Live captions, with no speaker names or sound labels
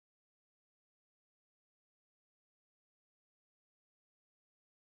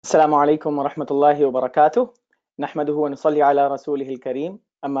السلام عليكم ورحمة الله وبركاته. نحمده ونصلي على رسوله الكريم.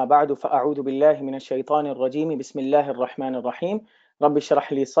 أما بعد فأعوذ بالله من الشيطان الرجيم. بسم الله الرحمن الرحيم. رب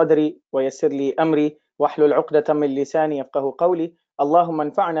اشرح لي صدري ويسر لي أمري واحلل عقدة من لساني يفقه قولي. اللهم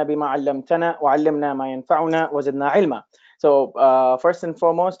انفعنا بما علمتنا وعلمنا ما ينفعنا وزدنا علما. So first and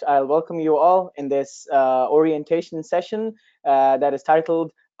foremost, I'll welcome you all in this orientation session that is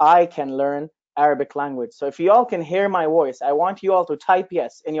titled I Can Learn Arabic language. So if you all can hear my voice, I want you all to type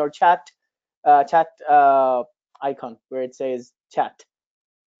yes in your chat icon where it says chat.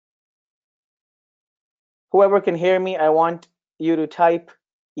 Whoever can hear me, I want you to type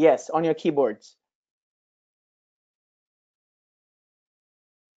yes on your keyboards.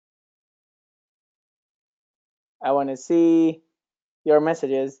 I want to see your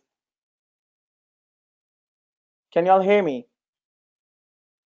messages. Can y'all hear me?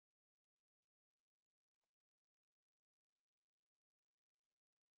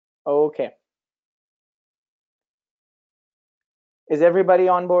 Okay. Is everybody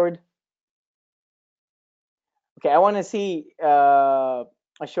on board? Okay, I want to see a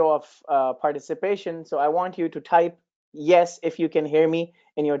show of participation. So I want you to type yes if you can hear me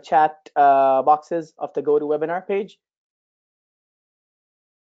in your chat boxes of the GoToWebinar page.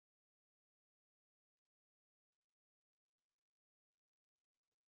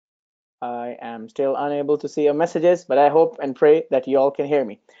 I am still unable to see your messages, but I hope and pray that you all can hear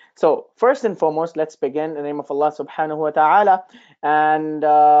me. So first and foremost, let's begin in the name of Allah subhanahu wa ta'ala. And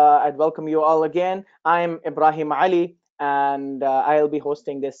I'd welcome you all again. I'm Ibrahim Ali, and I'll be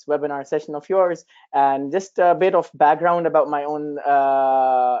hosting this webinar session of yours. And just a bit of background about my own,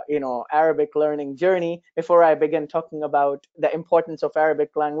 Arabic learning journey before I begin talking about the importance of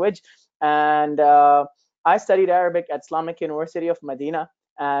Arabic language. And I studied Arabic at Islamic University of Medina,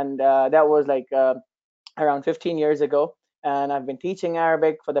 and that was like around 15 years ago. And I've been teaching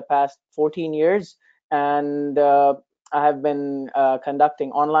Arabic for the past 14 years, and I have been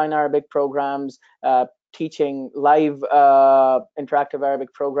conducting online Arabic programs, teaching live interactive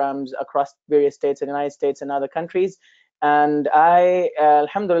Arabic programs across various states in the United States and other countries. And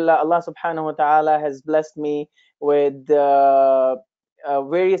Alhamdulillah, Allah subhanahu wa ta'ala has blessed me with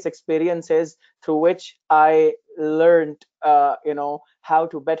various experiences through which I learned, how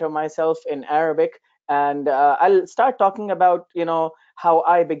to better myself in Arabic. And I'll start talking about, how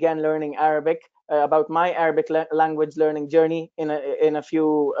I began learning Arabic, about my Arabic language learning journey in a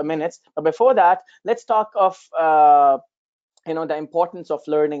few minutes. But before that, let's talk of the importance of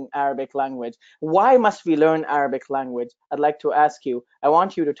learning Arabic language. Why must we learn Arabic language? I'd like to ask you. I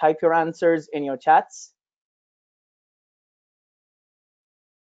want you to type your answers in your chats.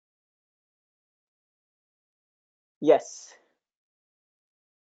 Yes.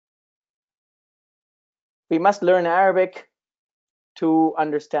 We must learn Arabic to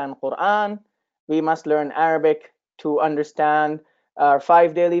understand Quran. We must learn Arabic to understand our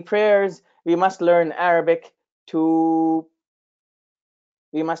 5 daily prayers. We must learn Arabic to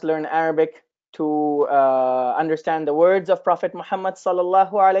understand the words of Prophet Muhammad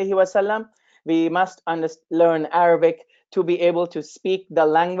sallallahu alaihi wasallam. We must learn Arabic to be able to speak the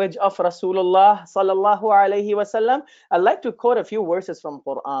language of Rasulullah sallallahu alaihi wasallam. I'd like to quote a few verses from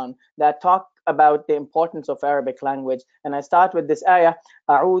Quran that talk about the importance of Arabic language. And I start with this ayah.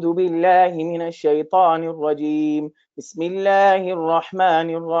 أعوذ بالله من الشيطان الرجيم. بسم الله الرحمن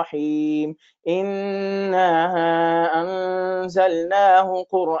الرحيم. إنا أنزلناه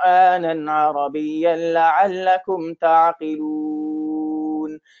قرآنا عربيا لعلكم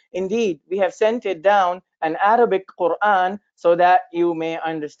تعقلون. Indeed, we have sent it down an Arabic Quran so that you may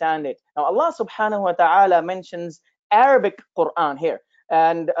understand it. Now Allah subhanahu wa ta'ala mentions Arabic Quran here.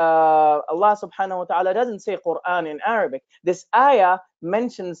 And Allah subhanahu wa ta'ala doesn't say Quran in Arabic. This ayah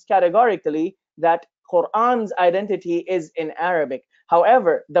mentions categorically that Quran's identity is in Arabic.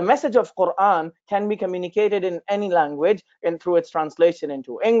 However, the message of Quran can be communicated in any language, and through its translation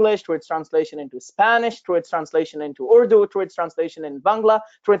into English, through its translation into Spanish, through its translation into Urdu, through its translation in Bangla,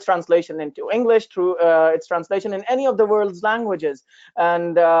 through its translation into English, through its translation in any of the world's languages.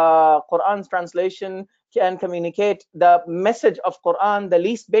 And Quran's translation can communicate the message of Quran. The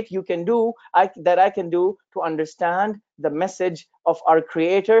least bit you can do, that I can do to understand the message of our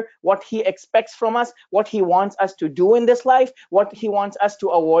Creator, what He expects from us, what He wants us to do in this life, what He wants us to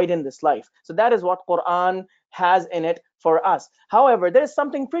avoid in this life. So that is what Quran has in it for us. However, there is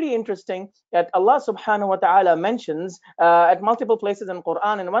something pretty interesting that Allah subhanahu wa ta'ala mentions at multiple places in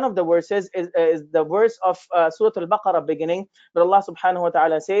Quran, and one of the verses is the verse of Surah Al-Baqarah beginning, where Allah subhanahu wa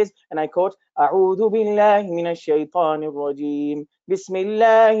ta'ala says, and I quote, أعوذ بالله من الشيطان الرجيم بسم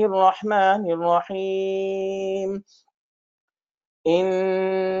الله الرحمن الرحيم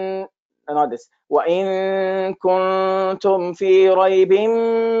إن not this وإن كنتم في ريب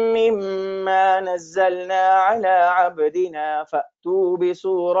مما نزلنا على عبدنا فأتوا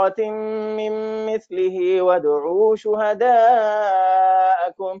بسورة من مثله وادعوا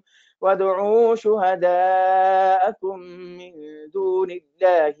شهداءكم من دون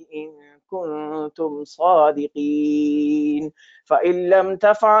الله إن كنتم صادقين فإن لم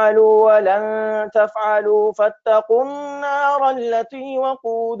تفعلوا ولن تفعلوا فاتقوا النار التي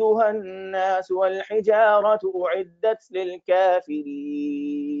وقودها الناس والحجارة أعدت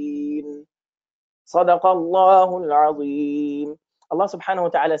للكافرين صدق الله العظيم. Allah subhanahu wa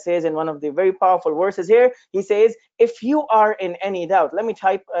ta'ala says in one of the very powerful verses here, He says, if you are in any doubt, let me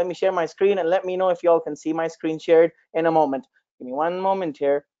share my screen and let me know if you all can see my screen shared in a moment. Give me one moment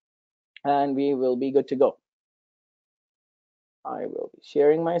here and we will be good to go. I will be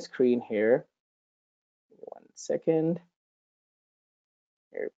sharing my screen here. 1 second.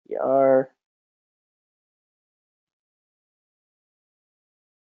 Here we are.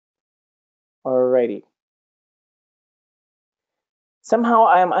 Alrighty. Somehow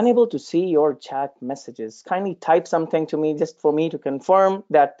I am unable to see your chat messages. Kindly type something to me just for me to confirm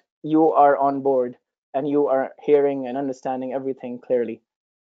that you are on board and you are hearing and understanding everything clearly.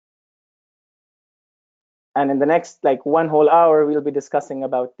 And in the next like one whole hour, we'll be discussing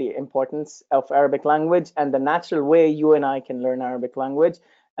about the importance of Arabic language and the natural way you and I can learn Arabic language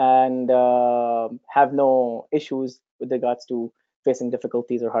and have no issues with regards to facing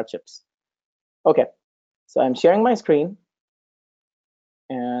difficulties or hardships. Okay, so I'm sharing my screen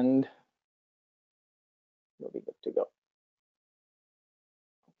and we'll be good to go.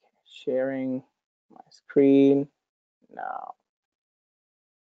 Okay, sharing my screen now.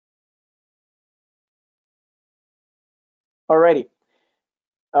 Alrighty.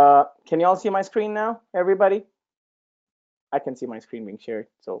 Can you all see my screen now, everybody? I can see my screen being shared,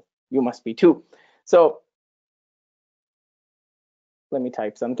 so you must be too. So let me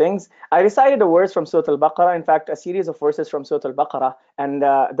type some things. I recited a verse from Surah Al-Baqarah, in fact, a series of verses from Surah Al-Baqarah, and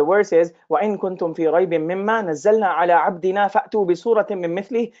the verse is, وَإِن كُنتُمْ فِي رَيْبٍ مِّمَّا نَزَّلْنَا عَلَى عَبْدِنَا فَأْتُوا بِسُورَةٍ مِّن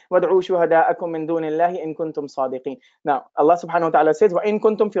مِّثْلِهِ وَادْعُوا شُهَدَاءَكُم مِّن دُونِ اللَّهِ إِن كُنتُمْ صَادِقِينَ. Now, Allah subhanahu wa ta'ala says, وَإِن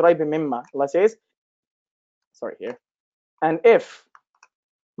كُنتُمْ فِي رَيْبٍ مِّمَّا. Allah says, sorry here, and if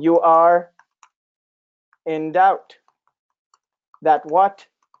you are in doubt that what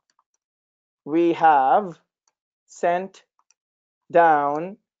we have sent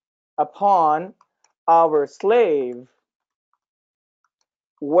down upon our slave,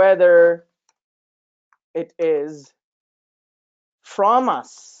 whether it is from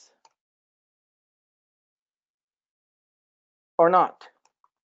us or not,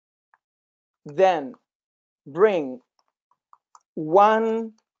 then bring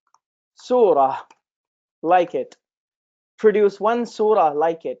one surah like it. Produce one surah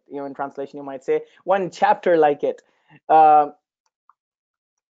like it. You know, in translation, you might say one chapter like it.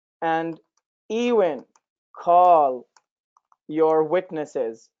 And even call your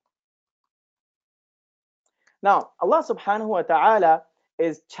witnesses. Now, Allah subhanahu wa ta'ala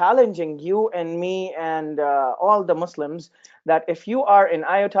is challenging you and me and all the Muslims that if you are in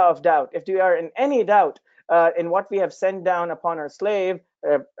iota of doubt, if you are in any doubt in what we have sent down upon our slave,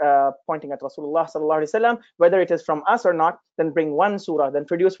 pointing at Rasulullah sallallahu alaihi wasallam, whether it is from us or not, then bring one surah, then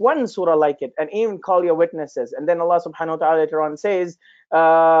produce one surah like it, and even call your witnesses. And then Allah subhanahu wa ta'ala later on says,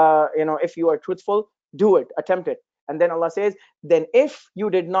 if you are truthful, do it, attempt it. And then Allah says, then if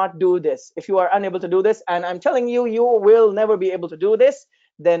you did not do this, if you are unable to do this, and I'm telling you, you will never be able to do this,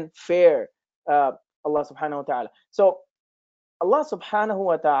 then fear Allah subhanahu wa ta'ala. So Allah subhanahu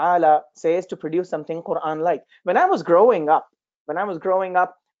wa ta'ala says to produce something Quran-like. When I was growing up,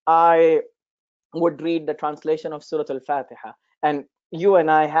 I would read the translation of Surah Al-Fatiha. And you and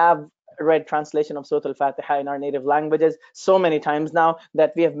I have read translation of Surah Al-Fatiha in our native languages so many times now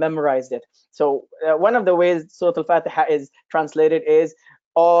that we have memorized it. So one of the ways Surah Al-Fatiha is translated is,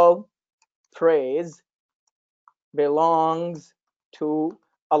 all praise belongs to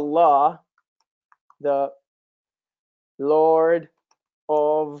Allah, the Lord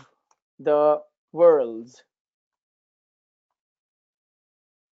of the worlds.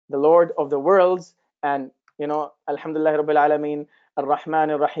 The Lord of the worlds, and Alhamdulillah Rabbil Alameen,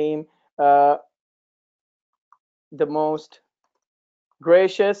 Ar-Rahman Ar-Rahim, the most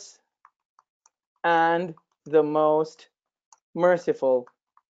gracious and the most merciful.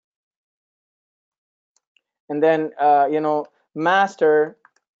 And then master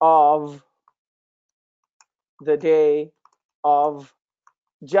of the day of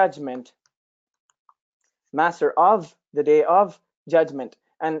judgment. Master of the day of judgment.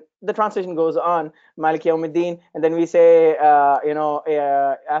 And the translation goes on, Malik Yawmiddin, and then we say,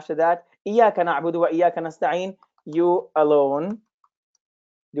 after that, إِيَّاكَ نَعْبُدُ وَإِيَّاكَ نَسْتَعِينُ, you alone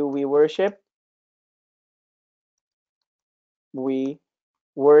do we worship, we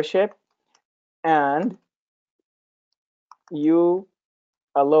worship, and you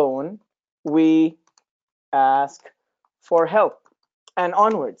alone we ask for help, and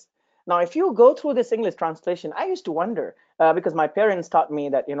onwards. Now, if you go through this English translation, I used to wonder, because my parents taught me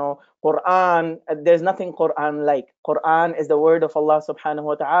that, Quran, there's nothing Quran like. Quran is the word of Allah subhanahu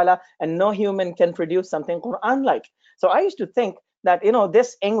wa ta'ala, and no human can produce something Quran like. So I used to think that,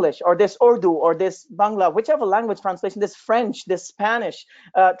 this English or this Urdu or this Bangla, whichever language translation, this French, this Spanish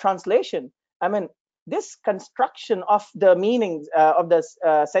translation, I mean, this construction of the meanings of the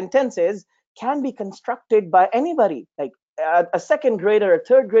sentences can be constructed by anybody. Like a second grader, a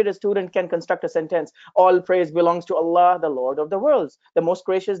third grader student can construct a sentence. All praise belongs to Allah, the Lord of the worlds, the most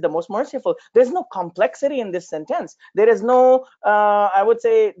gracious, the most merciful. There's no complexity in this sentence. There is no, I would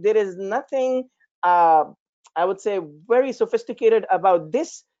say, there is nothing, I would say, very sophisticated about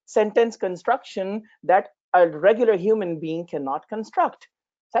this sentence construction that a regular human being cannot construct.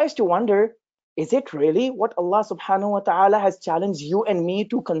 So I used to wonder, is it really what Allah subhanahu wa ta'ala has challenged you and me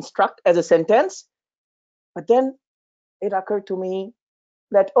to construct as a sentence? But then it occurred to me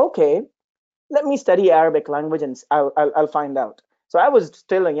that, okay, let me study Arabic language and I'll find out. So I was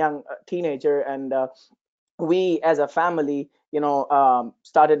still a young teenager, and we as a family,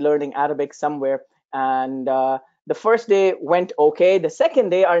 started learning Arabic somewhere. And the first day went okay. The second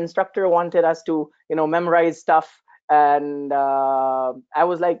day, our instructor wanted us to, memorize stuff. And I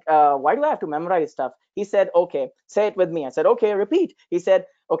was like, why do I have to memorize stuff? He said, okay, say it with me. I said, okay, repeat. He said,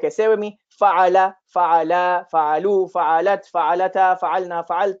 okay, say with me. فعل فعلا فعلوا فعلت فعلتا فعلنا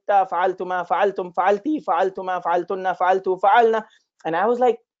فعلتا فعلتما فعلتم فعلتي فعلتما فعلتن فعلتوا فعلنا. And I was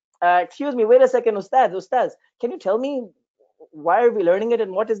like, excuse me, wait a second, Ustaz, can you tell me why are we learning it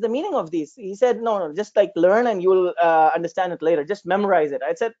and what is the meaning of these? He said, no, just like learn and you'll understand it later. Just memorize it.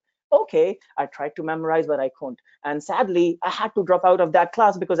 I said, okay. I tried to memorize, but I couldn't. And sadly, I had to drop out of that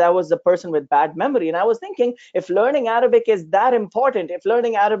class because I was a person with bad memory. And I was thinking, if learning Arabic is that important, if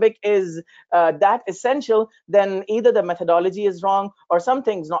learning Arabic is that essential, then either the methodology is wrong or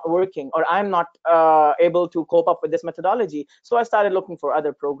something's not working, or I'm not able to cope up with this methodology. So I started looking for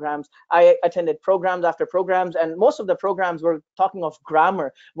other programs. I attended programs after programs, and most of the programs were talking of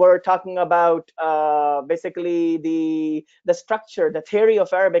grammar. We're talking about basically the structure, the theory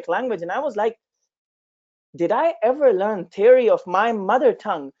of Arabic language. And I was like, did I ever learn theory of my mother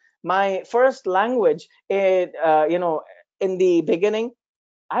tongue, my first language, in the beginning?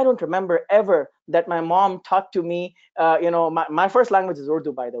 I don't remember ever that my mom taught to me, my first language is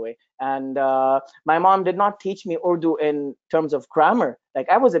Urdu, by the way. And my mom did not teach me Urdu in terms of grammar. Like,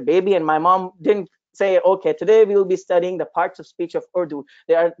 I was a baby and my mom didn't say, okay, today we will be studying the parts of speech of Urdu.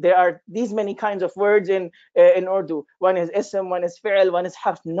 There are these many kinds of words in Urdu. One is ism, one is fi'l, one is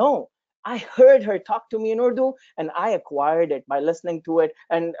harf. No, I heard her talk to me in Urdu, and I acquired it by listening to it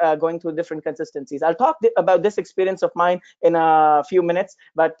and going through different consistencies. I'll talk about this experience of mine in a few minutes,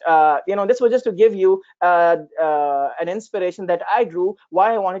 but this was just to give you an inspiration that I drew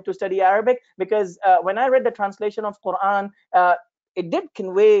why I wanted to study Arabic, because when I read the translation of Quran, it did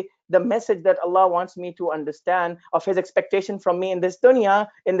convey the message that Allah wants me to understand of His expectation from me in this dunya,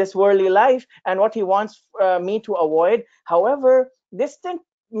 in this worldly life, and what He wants me to avoid. However, this didn't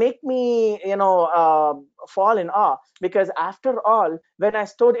make me fall in awe, because after all, when I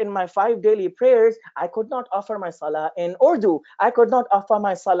stood in my 5 daily prayers, I could not offer my salah in Urdu, I could not offer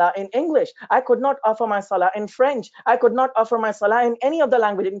my salah in English, I could not offer my salah in French, I could not offer my salah in any of the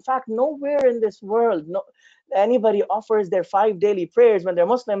languages. In fact, nowhere in this world anybody offers their 5 daily prayers, when they're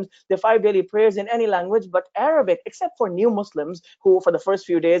Muslims, their 5 daily prayers in any language but Arabic, except for new Muslims who for the first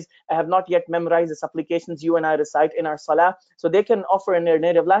few days have not yet memorized the supplications you and I recite in our salah. So they can offer in their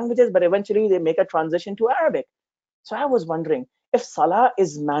native languages, but eventually they make a transition to Arabic. So I was wondering, if salah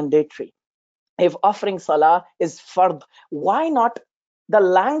is mandatory, if offering salah is fard, why not the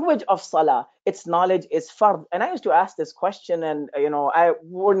language of salah, its knowledge is fard? And I used to ask this question, and I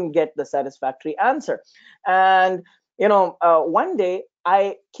wouldn't get the satisfactory answer. And one day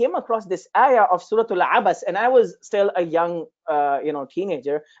I came across this ayah of Surah Al-Abas, and I was still a young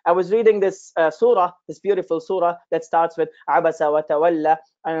teenager. I was reading this surah, this beautiful surah that starts with Abasa wa tawalla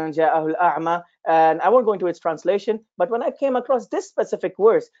an ja'ahu al-a'ma, and I won't go into its translation, but when I came across this specific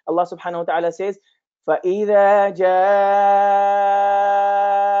verse, Allah subhanahu wa ta'ala says, فَإِذَا جَاءَتِ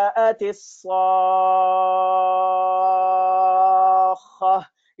الصَّاخَّةُ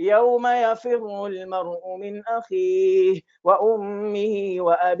يوم يفر المرء من أخيه وأمه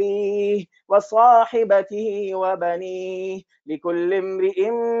وأبيه وصاحبته وبنيه لكل امرئ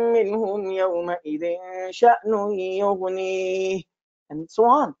منهم يومئذ شأن يغنيه, and so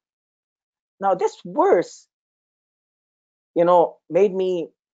on. Now this verse, made me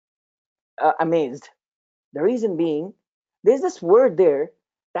amazed. The reason being, there's this word there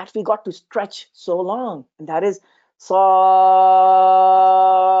that we got to stretch so long, and that is صَاخَّ.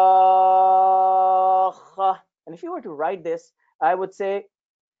 And if you were to write this, I would say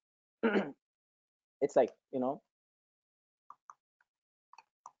it's like,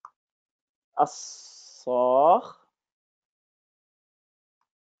 الصَّاخ.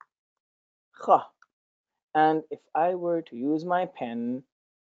 And if I were to use my pen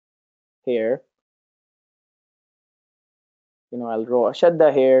here, I'll draw a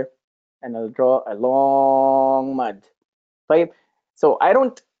shadda here, and I'll draw a long mud. Right? So I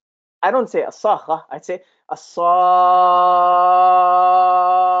don't say asakha, I'd say asakha.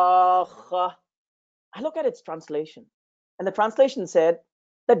 I look at its translation, and the translation said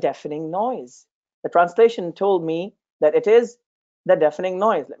the deafening noise. The translation told me that it is the deafening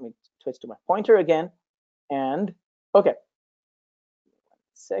noise. Let me switch to my pointer again, and okay.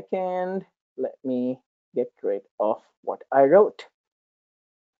 Second, let me get rid of what I wrote.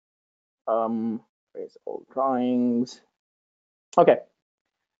 Where's old drawings? Okay,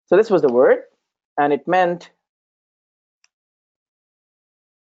 so this was the word, and it meant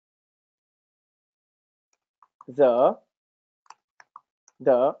the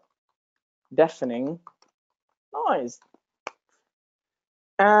deafening noise.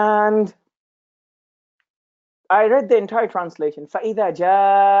 And I read the entire translation. فَإِذَا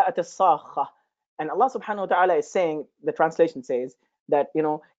جَاءَتِ الصَّاخَّةُ. And Allah subhanahu wa ta'ala is saying, the translation says that,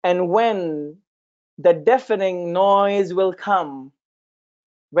 and when the deafening noise will come,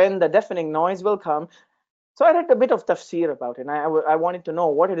 when the deafening noise will come. So I read a bit of tafsir about it, and I wanted to know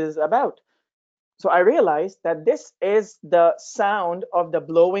what it is about. So I realized that this is the sound of the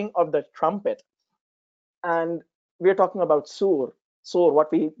blowing of the trumpet. And we're talking about sur. Sur,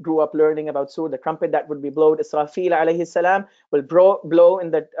 what we grew up learning about sur, the trumpet that would be blown. Israfil alayhi salam will blow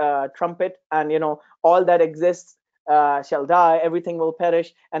in the trumpet, and all that exists shall die, everything will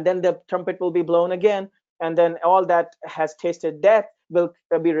perish, and then the trumpet will be blown again, and then all that has tasted death will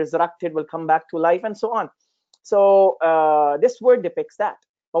be resurrected, will come back to life, and so on. So this word depicts that.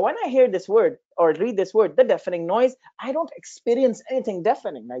 But when I hear this word or read this word, the deafening noise, I don't experience anything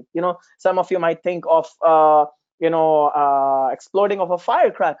deafening. Like, some of you might think of, exploding of a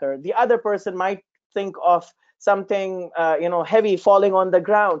firecracker. The other person might think of something, heavy falling on the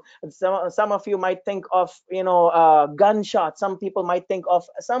ground. Some of you might think of, gunshot. Some people might think of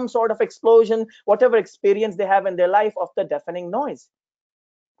some sort of explosion, whatever experience they have in their life of the deafening noise.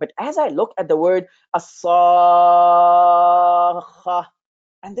 But as I look at the word as-sakha,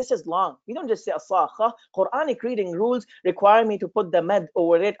 and this is long. We don't just say as-sakha. Quranic reading rules require me to put the med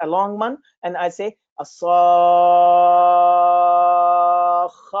over it, a long one, and I say as-sakha.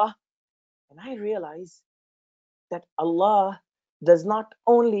 And I realize that Allah does not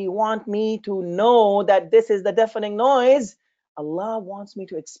only want me to know that this is the deafening noise, Allah wants me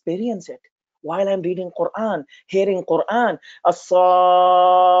to experience it while I'm reading Quran, hearing Quran. As-sakha.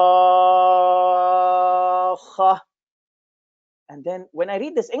 And then when I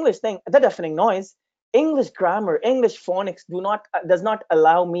read this English thing, the deafening noise, English grammar, English phonics does not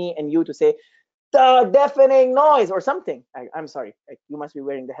allow me and you to say the deafening noise or something. I'm sorry, you must be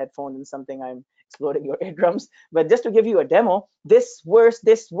wearing the headphones and something. I'm exploding your eardrums. But just to give you a demo, this word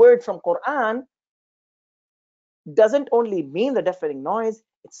from Quran doesn't only mean the deafening noise,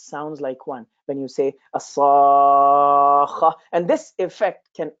 it sounds like one when you say as-sakha. And this effect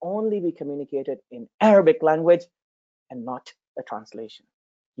can only be communicated in Arabic language and not the translation.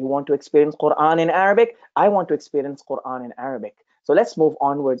 You want to experience Quran in Arabic? I want to experience Quran in Arabic. So let's move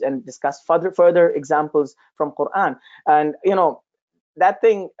onwards and discuss further examples from Quran. And that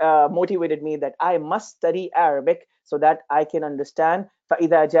thing motivated me that I must study Arabic so that I can understand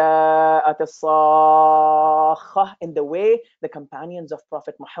فَإِذَا جَاءَتِ الصَّاخَّةُ in the way the companions of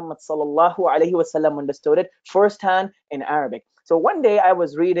Prophet Muhammad sallallahu alaihi wasallam understood it firsthand in Arabic. So one day I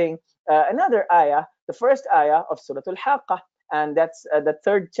was reading another ayah, the first ayah of Surah Al-Haqqah, and that's the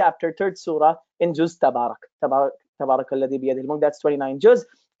third chapter, third surah in Juz Tabarak. Tabarak alladhi biyadihil mulk, that's 29 Juz.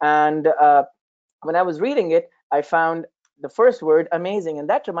 And when I was reading it, I found the first word amazing, and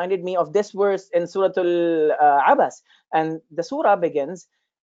that reminded me of this verse in Surah Al-Abas. And the surah begins,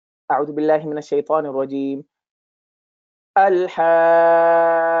 أعوذ بالله من الشيطان الرجيم الحاقة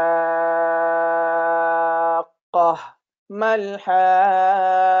ما الحاقة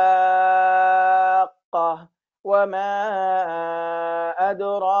وما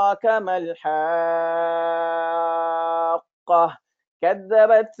أدراك ما الحاقة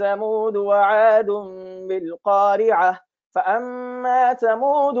كذبت ثمود وعاد بالقارعة فأما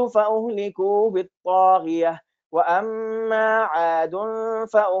ثمود فأهلكوا بالطاغية وأما عاد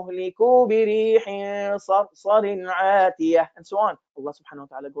فأهلكوا بريح صرصر عاتية and so on. Allah subhanahu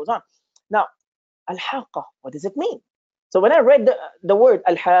wa ta'ala goes on. Now, al-haqqa, what does it mean? So when I read the word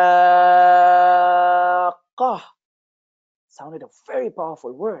al-haqqa, sounded a very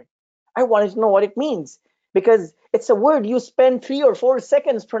powerful word. I wanted to know what it means because it's a word you spend 3 or 4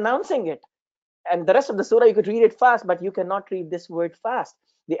 seconds pronouncing it. And the rest of the surah you could read it fast, but you cannot read this word fast.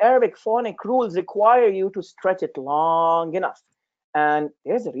 The Arabic phonic rules require you to stretch it long enough. And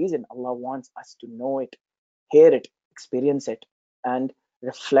there's a reason Allah wants us to know it, hear it, experience it, and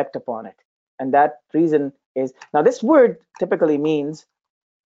reflect upon it. And that reason is, now this word typically means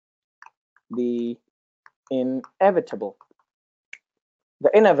the inevitable.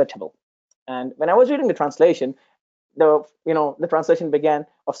 The inevitable. And when I was reading the translation, the translation began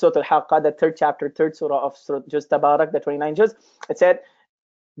of Surah Al-Haqqa, the third chapter, third surah of Surah Juz Tabarak, the 29 juz. It said,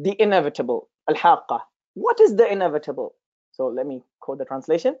 the inevitable, Al-Haqqa. What is the inevitable? So let me quote the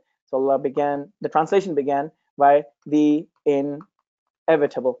translation. So the translation began by the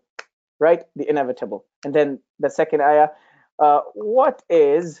inevitable, right? The inevitable. And then the second ayah, what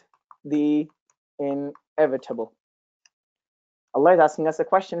is the inevitable? Allah is asking us a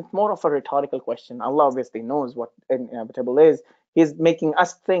question. It's more of a rhetorical question. Allah obviously knows what inevitable is. He's making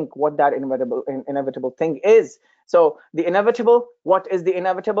us think what that inevitable thing is. So the inevitable, what is the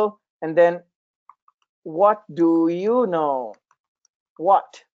inevitable? And then what do you know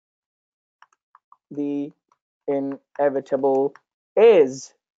what the inevitable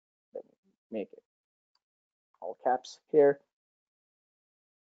is? Let me make it all caps here.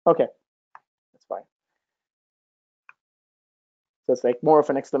 Okay, that's fine. So it's like more of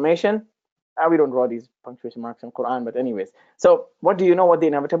an exclamation. We don't draw these punctuation marks in Quran, but anyways. So what do you know what the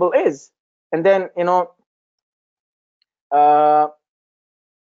inevitable is? And then,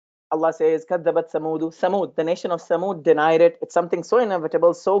 Allah says, كَذَّبَتْ ثَمُودُ. Samud, the nation of Samud denied it. It's something so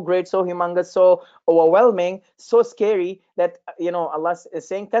inevitable, so great, so humongous, so overwhelming, so scary that, Allah is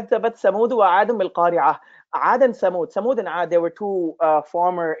saying, كَذَّبَتْ ثَمُودُ وَعَادٌ بِالْقَارِعَةِ. Ad and Samud. Samud and Ad, they were two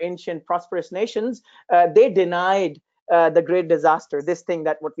former ancient prosperous nations. They denied the great disaster, this thing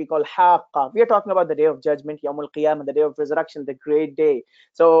that what we call haqqa. We are talking about the day of judgment, Yawmul Qiyamah, the day of resurrection, the great day.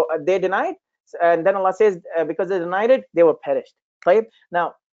 So they denied, and then Allah says, because they denied it, they were perished. Right?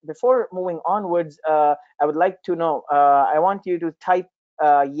 Now, before moving onwards, I would like to know, I want you to type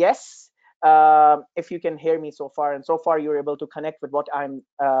yes if you can hear me so far, and so far you're able to connect with what I'm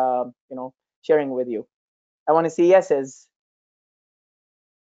sharing with you. I want to see yeses.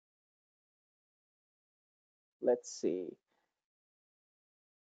 Let's see.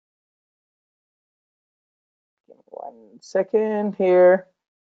 Give me 1 second here.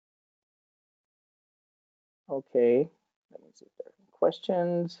 Okay, let me see if there are any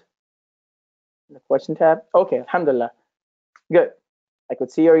questions. The question tab. Okay, alhamdulillah. Good. I could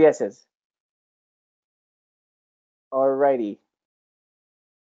see your yeses. Alrighty.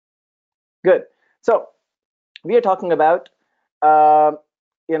 Good. So we are talking about the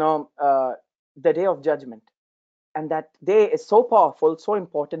day of judgment, and that day is so powerful, so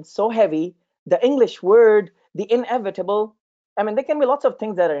important, so heavy. The English word, the inevitable, I mean, there can be lots of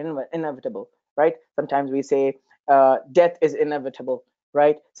things that are inevitable, right? Sometimes we say death is inevitable,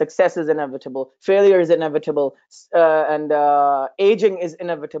 right? Success is inevitable, failure is inevitable, and aging is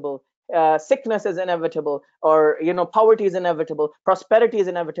inevitable, sickness is inevitable, or poverty is inevitable, prosperity is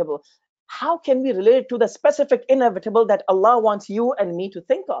inevitable. How can we relate to the specific inevitable that Allah wants you and me to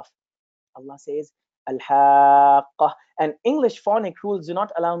think of? Allah says, Al-Haqqah. And English phonic rules do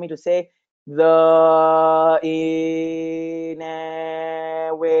not allow me to say the inevitable.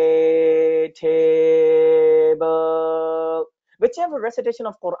 Whichever recitation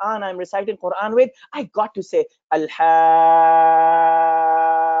of Quran I'm reciting Quran with, I got to say Al-Haqqah.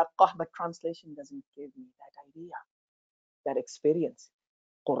 But translation doesn't give me that idea, that experience.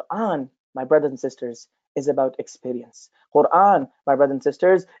 Quran, my brothers and sisters, is about experience. Quran, my brothers and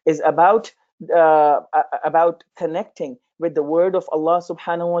sisters, is about connecting with the word of Allah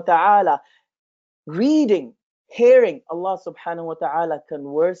subhanahu wa ta'ala, reading, hearing Allah subhanahu wa ta'ala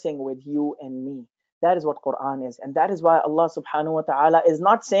conversing with you and me. That is what Quran is. And that is why Allah subhanahu wa ta'ala is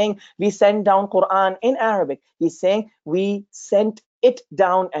not saying we sent down Quran in Arabic. He's saying we sent it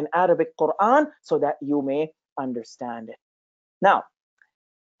down in Arabic Quran so that you may understand it. Now,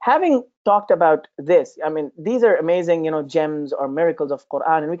 Having talked about this, I mean, these are amazing, gems or miracles of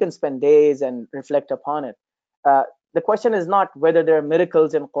Quran, and we can spend days and reflect upon it. Uh, the question is not whether there are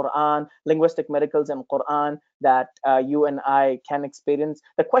miracles in Quran, linguistic miracles in Quran that you and I can experience.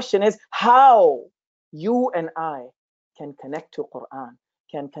 The question is how you and I can connect to Quran,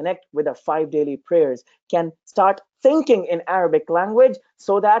 can connect with our 5 daily prayers, can start thinking in Arabic language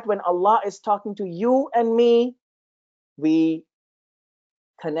so that when Allah is talking to you and me, we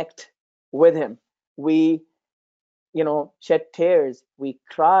connect with him. We, shed tears, we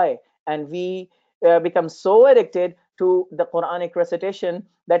cry, and we become so addicted to the Quranic recitation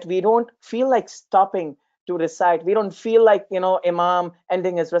that we don't feel like stopping to recite. We don't feel like, Imam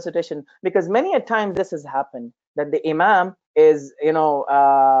ending his recitation, because many a times this has happened that the Imam is,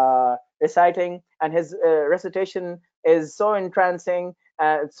 reciting, and his recitation is so entrancing.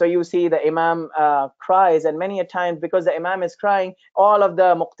 So you see the Imam cries, and many a times because the Imam is crying, all of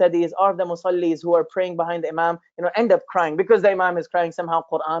the muqtadis or the musallis who are praying behind the Imam, end up crying because the Imam is crying. Somehow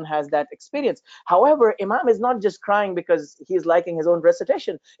Quran has that experience. However, Imam is not just crying because he's liking his own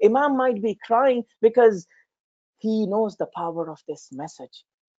recitation. Imam might be crying because he knows the power of this message.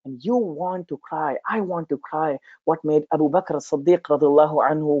 And you want to cry. I want to cry. What made Abu Bakr as-Siddiq radiallahu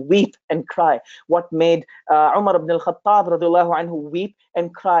anhu weep and cry? What made Umar ibn al-Khattab radiallahu anhu weep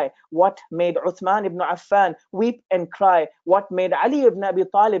and cry? What made Uthman ibn Affan weep and cry? What made Ali ibn Abi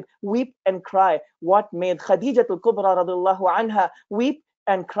Talib weep and cry? What made Khadijah al-Kubra radiallahu anha weep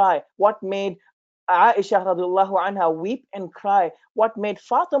and cry? What made Aisha radiallahu anha weep and cry? What made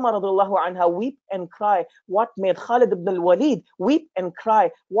Fatima radiallahu anha weep and cry? What made Khalid ibn al-Walid weep and cry?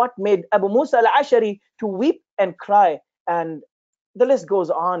 What made Abu Musa al-Ashari to weep and cry? And the list goes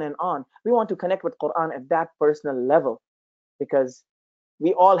on and on. We want to connect with Quran at that personal level because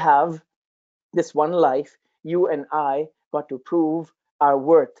we all have this one life. You and I got to prove our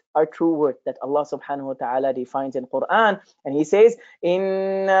worth, our true worth that Allah subhanahu wa ta'ala defines in Quran. And he says,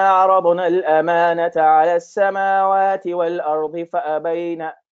 Inna aradna al-amanata ala as-samawati wal-ardi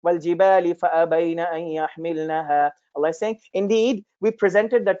fa'abayna wal-jibali fa'abayna an yahmilnaha. Allah is saying, indeed, we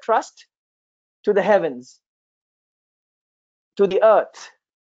presented the trust to the heavens, to the earth,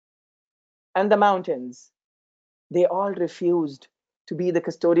 and the mountains. They all refused to be the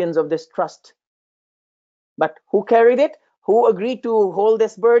custodians of this trust. But who carried it? Who agreed to hold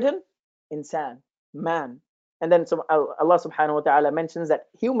this burden? Insan, man. And then Allah subhanahu wa ta'ala mentions that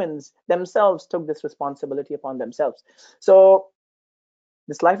humans themselves took this responsibility upon themselves. So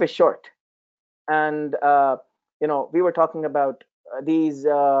this life is short. And, we were talking about these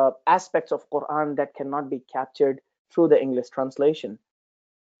aspects of Quran that cannot be captured through the English translation.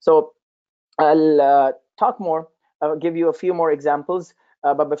 So I'll talk more, give you a few more examples.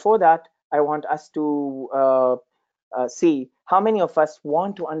 But before that, I want us to see how many of us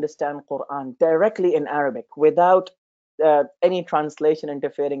want to understand Quran directly in Arabic without any translation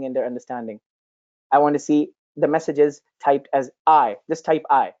interfering in their understanding. I want to see the messages typed as I. Just type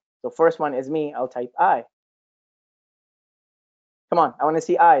I. So first one is me. I'll type I. Come on, I want to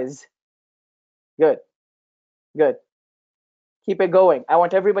see eyes. Good, good. Keep it going. I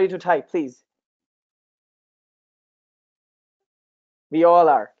want everybody to type, please. We all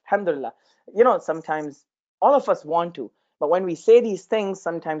are. Alhamdulillah. Sometimes all of us want to, but when we say these things,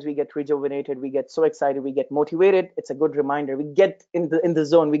 sometimes we get rejuvenated, we get so excited, we get motivated. It's a good reminder. We get in the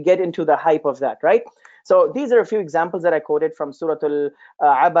zone, we get into the hype of that, right? So these are a few examples that I quoted from Surah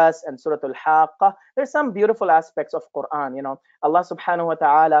Al-Abas and Surah Al-Haqqa. There's some beautiful aspects of Quran. Allah subhanahu wa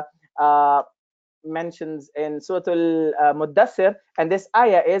ta'ala mentions in Surah Al-Muddathir, and this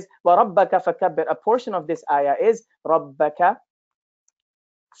ayah is وَرَبَّكَ فَكَبِّرْ. A portion of this ayah is رَبَّكَ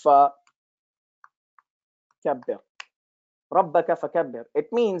فَكَبِّرْ. رَبَّكَ فَكَبِّرْ.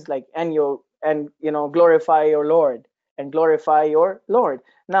 It means like, and glorify your Lord, and glorify your Lord.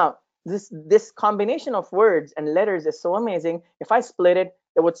 Now, this combination of words and letters is so amazing. If I split it,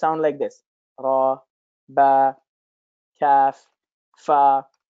 it would sound like this: Ra, Ba, Kaf, Fa,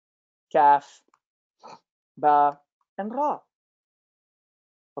 Kaf, Ba, and Ra.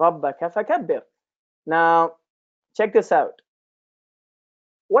 رَبَّكَ فَكَبِّرْ. Now, check this out.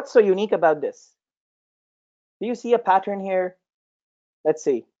 What's so unique about this? Do you see a pattern here? Let's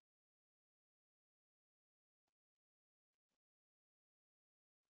see.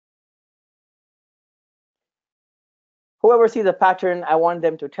 Whoever sees a pattern, I want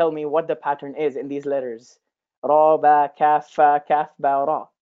them to tell me what the pattern is in these letters. Ra, Ba, Kaf, Fa, Kaf, Ba, Ra.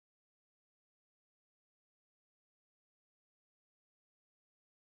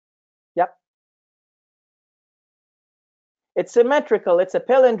 Yep. It's symmetrical. It's a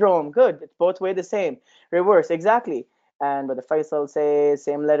palindrome. Good. It's both way the same. Reverse. Exactly. And Brother Faisal says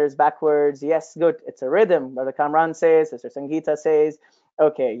same letters backwards. Yes, good. It's a rhythm. Brother Kamran says, Sister Sangeeta says,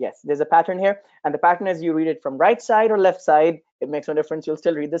 okay, yes, there's a pattern here. And the pattern is you read it from right side or left side. It makes no difference. You'll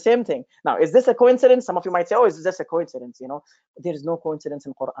still read the same thing. Now, is this a coincidence? Some of you might say, oh, is this just a coincidence? There is no coincidence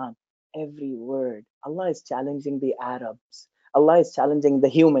in Quran. Every word. Allah is challenging the Arabs. Allah is challenging the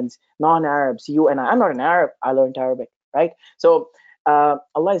humans, non-Arabs, you and I. I'm not an Arab. I learned Arabic, right? So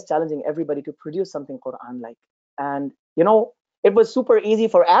Allah is challenging everybody to produce something Quran-like. And it was super easy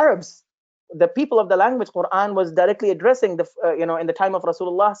for Arabs. The people of the language Quran was directly addressing in the time of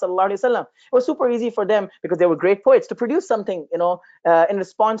Rasulullah sallallahu alaihi wasallam. It was super easy for them because they were great poets to produce something, in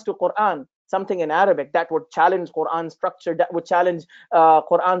response to Quran, something in Arabic that would challenge Quran's structure, that would challenge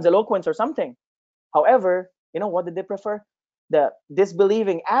Quran's eloquence or something. However, what did they prefer? The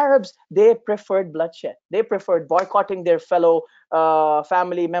disbelieving Arabs, they preferred bloodshed. They preferred boycotting their fellow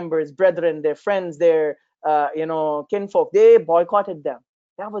family members, brethren, their friends, their kinfolk. They boycotted them.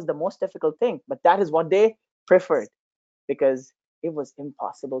 That was the most difficult thing, but that is what they preferred, because it was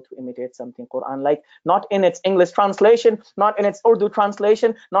impossible to imitate something Quran like, not in its English translation, not in its Urdu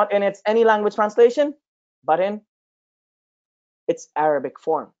translation, not in its any language translation, but in its Arabic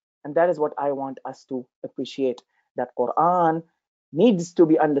form. And that is what I want us to appreciate, that Quran needs to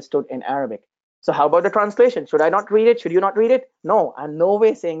be understood in Arabic. So how about the translation? Should I not read it? Should you not read it? No, I'm no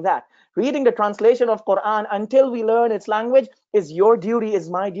way saying that. Reading the translation of Quran until we learn its language is your duty, is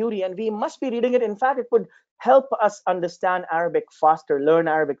my duty, and we must be reading it. In fact, it would help us understand Arabic faster, learn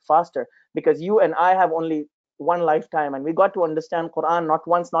Arabic faster, because you and I have only one lifetime, and we got to understand Quran not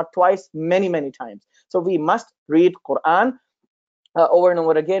once, not twice, many, many times. So we must read Quran over and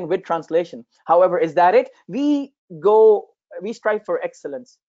over again with translation. However, is that it? We strive for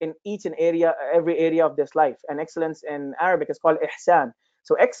excellence in each and every area of this life, and excellence in Arabic is called ihsan.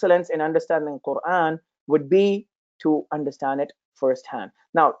 So excellence in understanding Quran would be to understand it firsthand.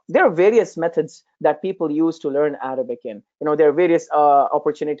 Now, there are various methods that people use to learn Arabic in. There are various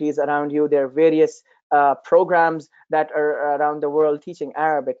opportunities around you. There are various programs that are around the world teaching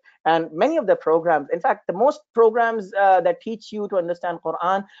Arabic. And many of the programs, in fact, the most programs that teach you to understand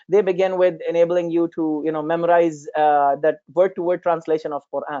Quran, they begin with enabling you to, memorize that word-to-word translation of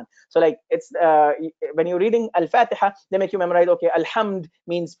Quran. So like it's when you're reading Al-Fatiha, they make you memorize, okay, Alhamd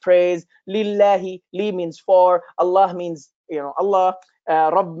means praise, Lillahi, Li means for, Allah means, Allah,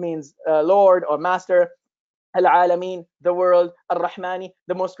 Rabb means Lord or Master, Al-Alameen, the world, Ar-Rahmani,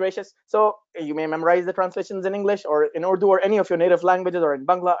 the most gracious. So you may memorize the translations in English or in Urdu or any of your native languages, or in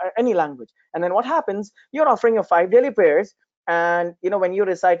Bangla or any language. And then what happens? You're offering your 5 daily prayers, and when you're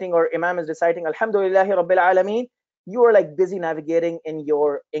reciting, or Imam is reciting Alhamdulillahi Rabbil Alameen, you are like busy navigating in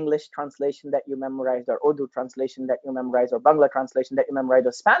your English translation that you memorized, or Urdu translation that you memorized, or Bangla translation that you memorized,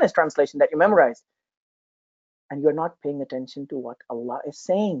 or Spanish translation that you memorized. And you're not paying attention to what Allah is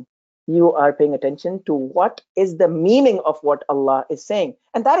saying. You are paying attention to what is the meaning of what Allah is saying.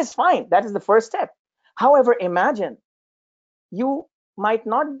 And that is fine. That is the first step. However, imagine you might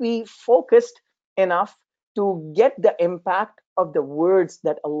not be focused enough to get the impact of the words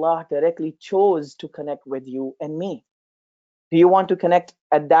that Allah directly chose to connect with you and me. Do you want to connect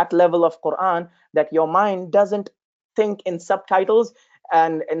at that level of Quran that your mind doesn't think in subtitles,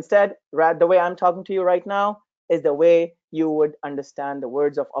 and instead, the way I'm talking to you right now is the way you would understand the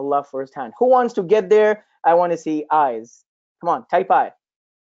words of Allah firsthand? Who wants to get there? I want to see eyes. Come on, type I.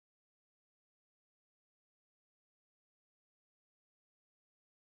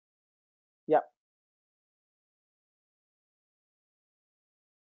 Yeah.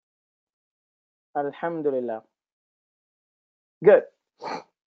 Alhamdulillah. Good.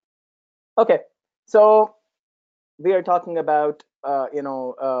 Okay. So we are talking about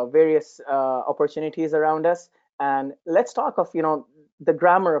various opportunities around us, and let's talk of the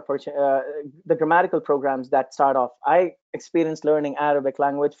the grammatical programs that start off. I experienced learning Arabic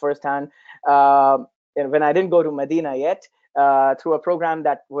language firsthand when I didn't go to Medina yet, through a program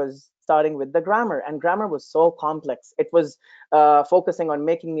that was starting with the grammar, and grammar was so complex. It was focusing on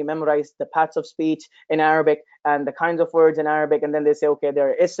making me memorize the parts of speech in Arabic and the kinds of words in Arabic, and then they say, okay, there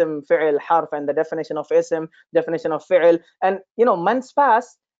are ism, fi'l, harf, and the definition of ism, definition of fi'l, and months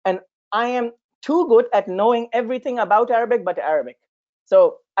pass, and I am too good at knowing everything about Arabic but Arabic.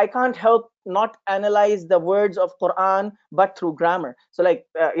 So I can't help not analyze the words of Quran but through grammar. So like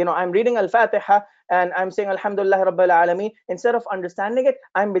I'm reading Al-Fatiha and I'm saying Alhamdulillah Rabbil Alameen. Instead of understanding it,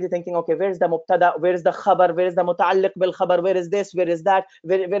 I'm busy thinking, okay, where's the mubtada, where is the khabar, where is the muta'alliq bil khabar, where is this, where is that,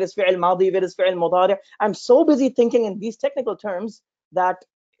 where is fi'l madi, where is fi'l mudari. I'm so busy thinking in these technical terms that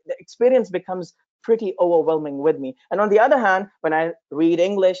the experience becomes pretty overwhelming with me. And on the other hand, when I read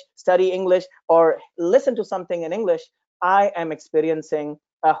English, study English, or listen to something in English, I am experiencing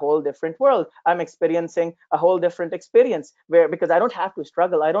a whole different world. I'm experiencing a whole different experience where, because I don't have to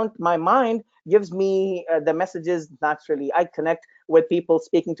struggle, I don't, my mind gives me the messages naturally. I connect with people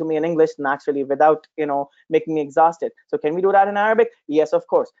speaking to me in English naturally without, making me exhausted. So can we do that in Arabic? Yes, of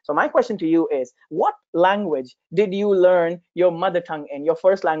course. So my question to you is, what language did you learn your mother tongue in, your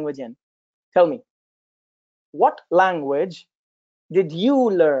first language in? Tell me, what language did you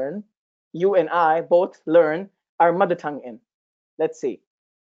learn, you and I both learn our mother tongue in? Let's see.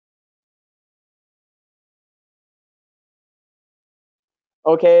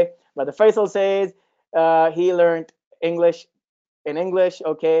 Okay, Brother Faisal says he learned English in English.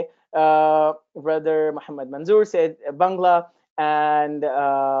 Okay, Brother Muhammad Manzoor said Bangla, and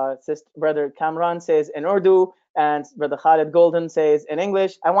Brother Kamran says in Urdu, and Brother Khalid Golden says in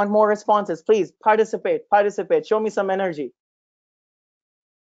English. I want more responses. Please participate, participate. Show me some energy.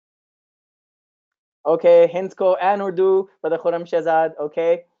 Okay, Hindko and Urdu, Brother Khurram Shahzad,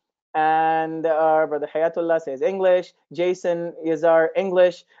 okay. And Brother Hayatullah says English. Jason Yazar,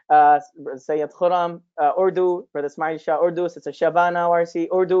 English. Sayyid Khurram, Urdu. Brother Ismail Shah, Urdu. Sister Shabana Warsi,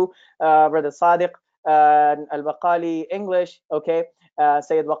 Urdu. Brother Sadiq Al Baqali, English, okay.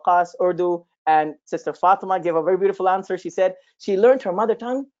 Sayyid Waqas, Urdu. And Sister Fatima gave a very beautiful answer. She said she learned her mother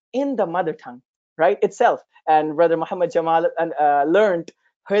tongue in the mother tongue, right, itself. And Brother Muhammad Jamal learned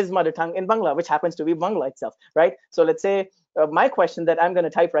his mother tongue in Bangla, which happens to be Bangla itself, right? So let's say my question that I'm going to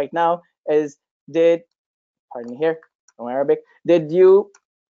type right now is, pardon me here, no Arabic, did you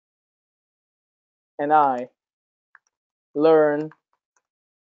and I learn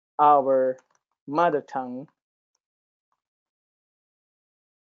our mother tongue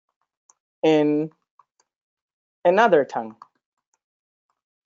in another tongue?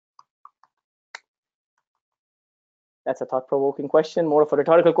 That's a thought-provoking question, more of a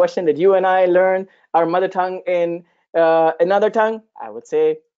rhetorical question. Did you and I learn our mother tongue in another tongue? I would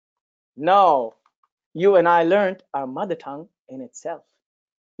say no. You and I learned our mother tongue in itself.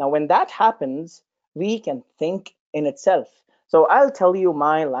 Now, when that happens, we can think in itself. So I'll tell you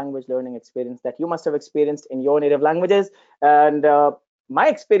my language learning experience that you must have experienced in your native languages. And my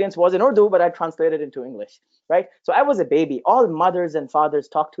experience was in Urdu, but I translated into English, right? So I was a baby. All mothers and fathers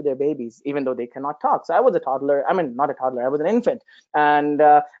talk to their babies, even though they cannot talk. So I was a toddler. I mean, not a toddler. I was an infant, and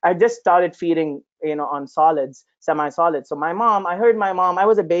I just started feeding, on solids, semi-solids. So my mom, I heard my mom. I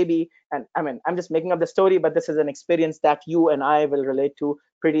was a baby, and I mean, I'm just making up the story, but this is an experience that you and I will relate to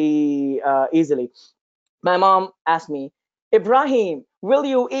pretty easily. My mom asked me, Ibrahim, will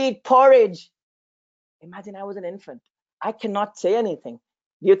you eat porridge? Imagine, I was an infant. I cannot say anything.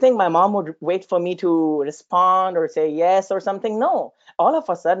 Do you think my mom would wait for me to respond or say yes or something? No. All of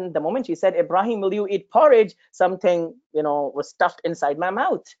a sudden, the moment she said, Ibrahim, will you eat porridge? Something, was stuffed inside my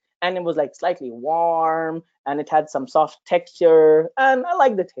mouth. And it was like slightly warm and it had some soft texture. And I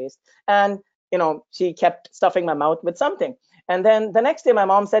liked the taste. And, she kept stuffing my mouth with something. And then the next day, my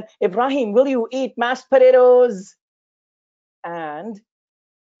mom said, Ibrahim, will you eat mashed potatoes? And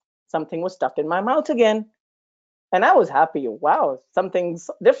something was stuffed in my mouth again. And I was happy. Wow, something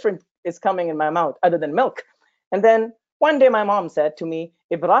different is coming in my mouth other than milk. And then one day my mom said to me,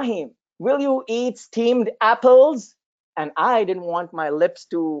 Ibrahim, will you eat steamed apples? And I didn't want my lips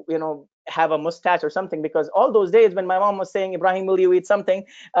to, have a mustache or something, because all those days when my mom was saying, Ibrahim, will you eat something?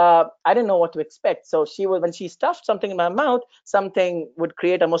 I didn't know what to expect. So when she stuffed something in my mouth, something would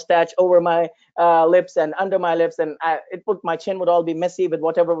create a mustache over my lips and under my lips. And my chin would all be messy with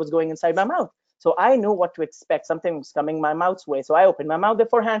whatever was going inside my mouth. So I knew what to expect. Something was coming my mouth's way. So I opened my mouth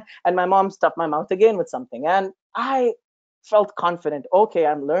beforehand, and my mom stuffed my mouth again with something. And I felt confident. Okay,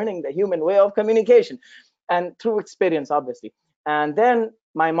 I'm learning the human way of communication, and through experience, obviously. And then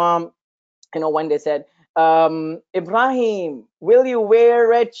my mom, one day said, Ibrahim, will you wear a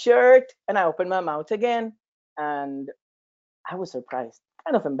red shirt? And I opened my mouth again, and I was surprised,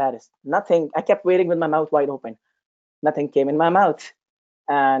 kind of embarrassed. Nothing. I kept waiting with my mouth wide open. Nothing came in my mouth,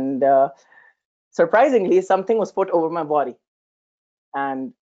 and surprisingly, something was put over my body.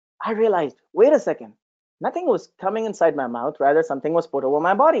 And I realized, wait a second, nothing was coming inside my mouth, rather something was put over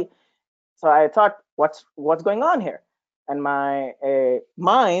my body. So I thought, what's going on here? And my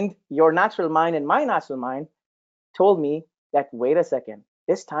mind, your natural mind and my natural mind, told me that, wait a second,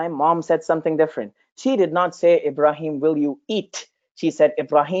 this time mom said something different. She did not say, Ibrahim, will you eat? She said,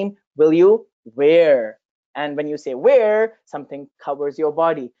 Ibrahim, will you wear? And when you say wear, something covers your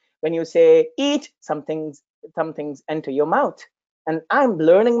body. When you say eat, some things enter your mouth. And I'm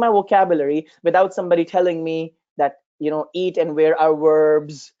learning my vocabulary without somebody telling me that, eat and wear are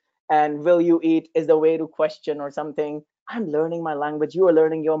verbs, and will you eat is the way to question or something. I'm learning my language. You are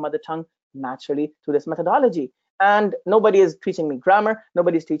learning your mother tongue naturally through this methodology. and nobody is teaching me grammar,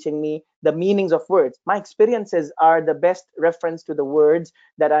 nobody's teaching me the meanings of words. My experiences are the best reference to the words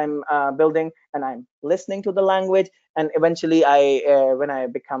that I'm building, and I'm listening to the language, and eventually when I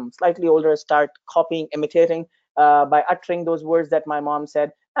become slightly older, start copying, imitating by uttering those words that my mom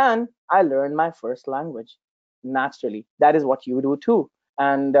said, and I learned my first language naturally. That is what you do too.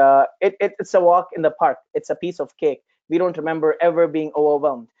 And it's a walk in the park. It's a piece of cake. We don't remember ever being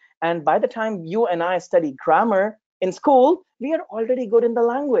overwhelmed. And by the time you and I study grammar in school, we are already good in the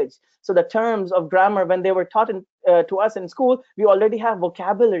language. So the terms of grammar, when they were taught to us in school, we already have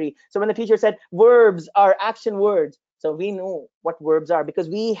vocabulary. So when the teacher said verbs are action words, so we know what verbs are because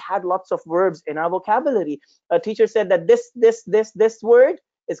we had lots of verbs in our vocabulary. A teacher said that this word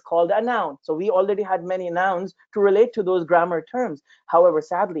is called a noun. So we already had many nouns to relate to those grammar terms. However,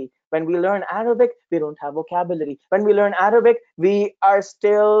 sadly, when we learn Arabic, we don't have vocabulary. When we learn Arabic, we are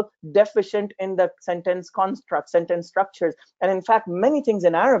still deficient in the sentence constructs, sentence structures. And in fact, many things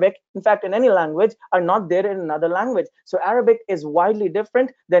in Arabic, in fact, in any language, are not there in another language. So Arabic is widely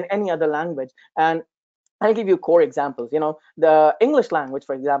different than any other language. And I'll give you core examples. The English language,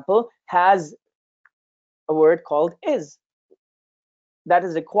 for example, has a word called is that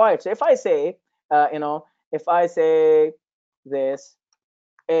is required. So if I say, if I say this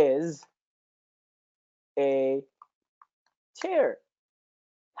is a chair,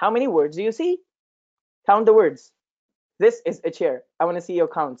 how many words do you see? Count the words. This is a chair. I want to see your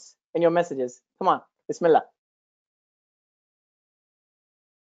counts and your messages. Come on, Bismillah.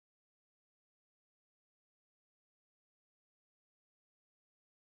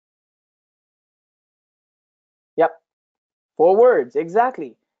 Yep, 4 words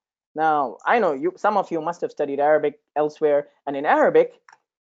exactly. Now I know some of you must have studied Arabic elsewhere, and in Arabic,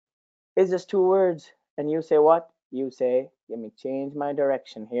 it's just 2 words. And you say what? You say, let me change my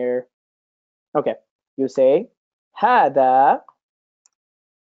direction here. Okay, you say هذا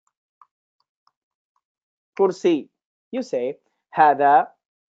كرسي. You say هذا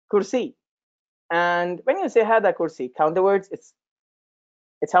كرسي. And when you say هذا كرسي, count the words.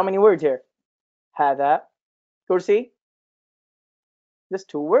 It's how many words here? هذا كرسي. Just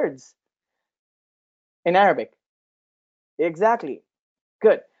 2 words in Arabic. Exactly.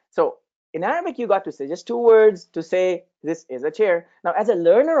 Good. So in Arabic, you got to say just 2 words to say this is a chair. Now, as a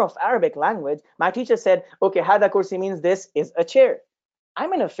learner of Arabic language, my teacher said, okay, hada kursi means this is a chair.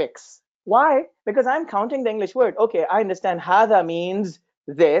 I'm in a fix. Why? Because I'm counting the English word. Okay, I understand hada means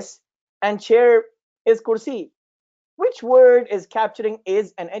this, and chair is kursi. Which word is capturing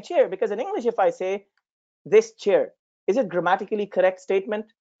is and a chair? Because in English, if I say this chair, is it grammatically correct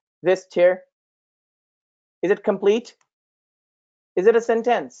statement? This chair. Is it complete? Is it a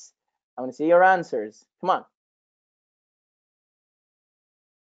sentence? I want to see your answers. Come on.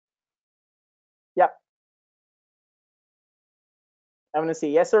 Yep. I want to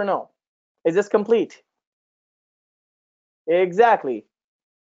see yes or no. Is this complete? Exactly.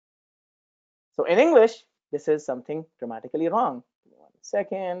 So in English, this is something grammatically wrong. 1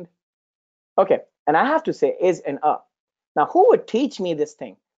 second. Okay, and I have to say is and a. Now, who would teach me this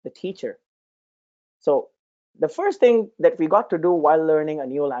thing? The teacher. So the first thing that we got to do while learning a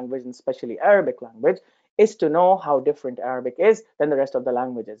new language, and especially Arabic language, is to know how different Arabic is than the rest of the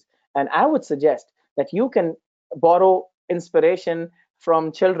languages. And I would suggest that you can borrow inspiration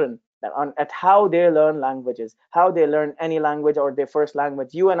from children at how they learn languages, how they learn any language or their first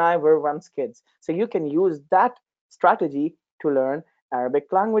language. You and I were once kids, so you can use that strategy to learn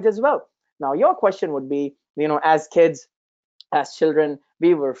Arabic language as well. Now, your question would be, as kids, as children,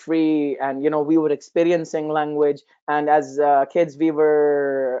 we were free, and we were experiencing language, and as kids we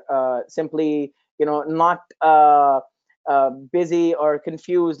were simply not busy or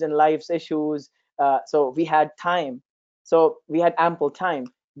confused in life's issues, so we had time, so we had ample time.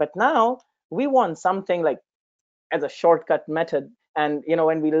 But now we want something like as a shortcut method. And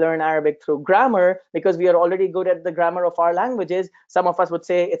when we learn Arabic through grammar, because we are already good at the grammar of our languages, some of us would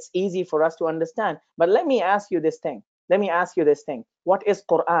say it's easy for us to understand. But let me ask you this thing. What is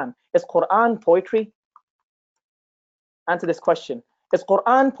Quran? Is Quran poetry? Answer this question. Is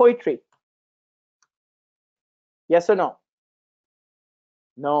Quran poetry? Yes or no?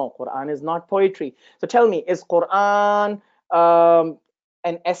 No, Quran is not poetry. So tell me, is Quran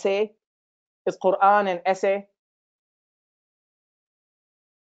an essay? Is Quran an essay?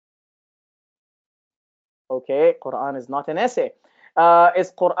 Okay, Quran is not an essay.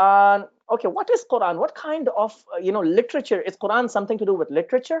 Is Quran, okay, what is Quran? What kind of literature? Is Quran something to do with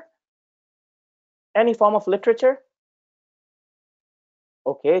literature? Any form of literature?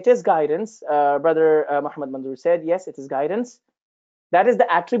 Okay, it is guidance. Brother Muhammad Manzoor said, yes, it is guidance. That is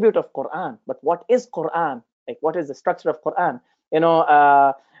the attribute of Quran. But what is Quran? Like, what is the structure of Quran?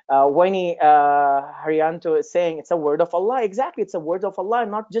 Waini Haryanto is saying it's a word of Allah. Exactly, it's a word of Allah,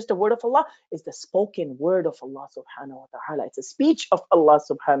 not just a word of Allah. It's the spoken word of Allah subhanahu wa ta'ala. It's a speech of Allah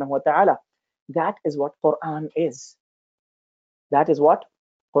subhanahu wa ta'ala. That is what Quran is. That is what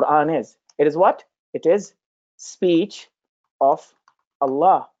Quran is. It is what? It is speech of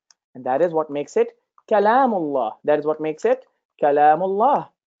Allah. And that is what makes it Kalamullah. That is what makes it Kalamullah.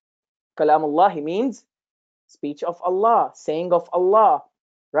 Kalamullah means speech of Allah, saying of Allah,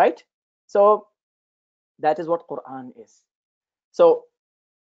 right? So that is what Quran is. So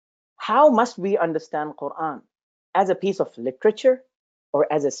how must we understand Quran? As a piece of literature or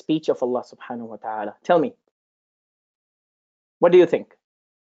as a speech of Allah subhanahu wa ta'ala? Tell me. What do you think?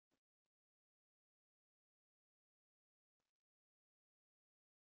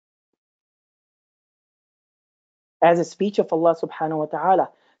 As a speech of Allah subhanahu wa ta'ala.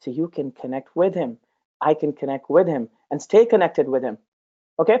 So you can connect with him. I can connect with him and stay connected with him.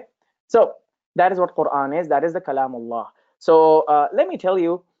 Okay? So that is what Quran is. That is the Kalamullah. So let me tell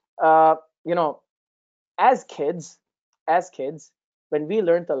you, uh, you know, as kids, when we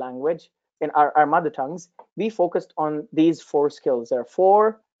learned the language in our mother tongues, we focused on these four skills. There are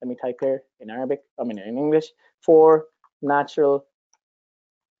four, let me type here in Arabic, in English, four natural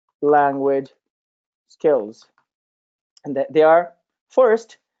language skills. And they are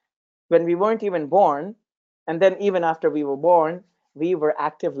first, when we weren't even born, and then even after we were born, we were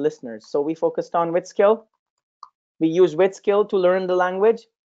active listeners. So we focused on which skill? We used which skill to learn the language?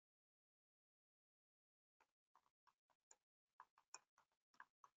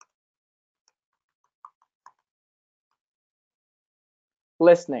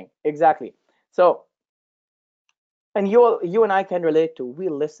 Listening, exactly. So, and you and I can relate to, we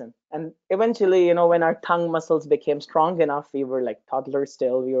listen. And eventually, when our tongue muscles became strong enough, we were like toddlers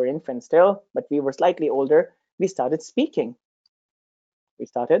still, we were infants still, but we were slightly older, we started speaking. We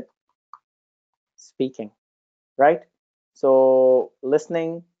started speaking, right? So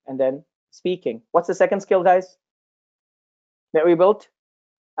listening and then speaking. What's the second skill, guys, that we built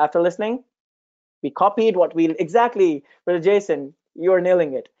after listening? We copied what we exactly, Brother Jason, you're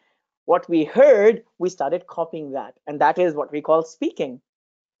nailing it. What we heard, we started copying that. And that is what we call speaking.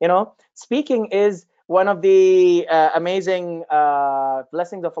 Speaking is one of the amazing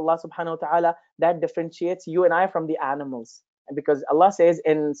blessings of Allah subhanahu wa ta'ala that differentiates you and I from the animals. And because Allah says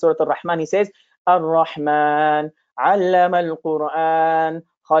in Surah Al-Rahman, He says, Ar-Rahman, allama al-Quran,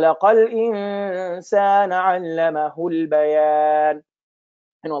 khalaqa al-insana, allamahu al-bayan.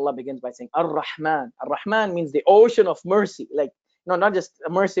 Allah begins by saying Ar-Rahman. Ar-Rahman means the ocean of mercy, like not just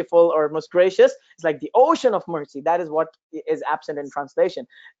merciful or most gracious. It's like the ocean of mercy. That is what is absent in translation.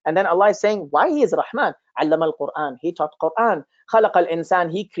 And then Allah is saying why He is Rahman. Allama al-Quran. He taught Quran. Khalaq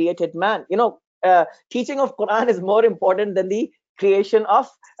al-insan. He created man. Teaching of Quran is more important than the creation of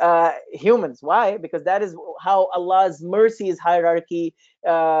humans. Why? Because that is how Allah's mercy's hierarchical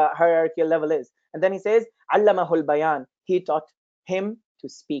level is. And then He says Allamahul bayan. He taught him to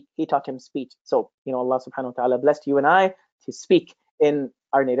speak. He taught him speech. So, Allah subhanahu wa ta'ala blessed you and I to speak in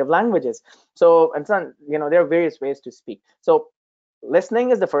our native languages. So, and son, there are various ways to speak. So,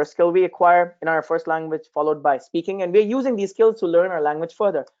 listening is the first skill we acquire in our first language, followed by speaking. And we're using these skills to learn our language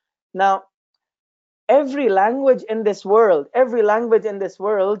further. Now, every language in this world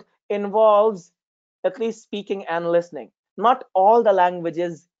involves at least speaking and listening. Not all the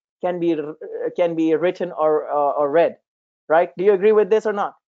languages can be written or read. Right? Do you agree with this or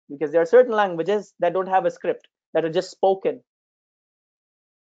not? Because there are certain languages that don't have a script, that are just spoken.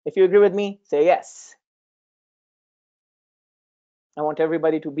 If you agree with me, say yes. I want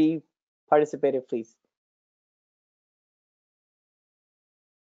everybody to be participative, please.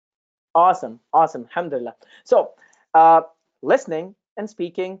 Awesome. Alhamdulillah. So, listening and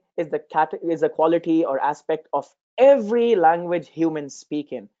speaking is a quality or aspect of every language humans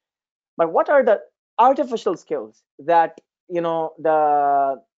speak in. But what are the artificial skills that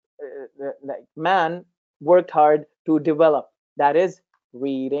the man worked hard to develop? That is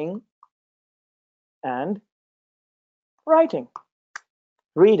reading and writing.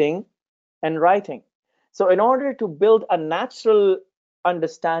 Reading and writing. So in order to build a natural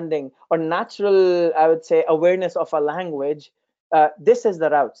understanding or natural, I would say, awareness of a language, this is the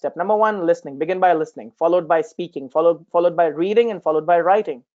route. Step number one, listening. Begin by listening, followed by speaking, followed by reading, and followed by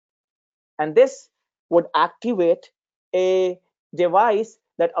writing. And this would activate a device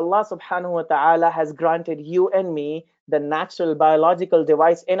that Allah subhanahu wa ta'ala has granted you and me, the natural biological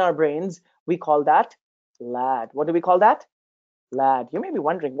device in our brains. We call that LAD. What do we call that? LAD. You may be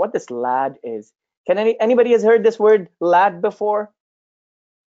wondering what this LAD is. Can anybody has heard this word LAD before?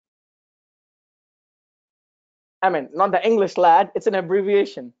 I mean, not the English lad, it's an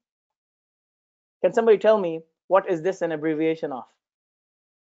abbreviation. Can somebody tell me what is this an abbreviation of?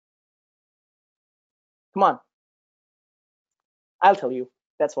 Come on, I'll tell you.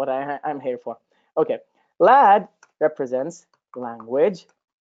 That's what I'm here for. Okay, LAD represents language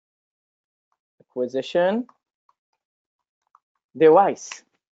acquisition device.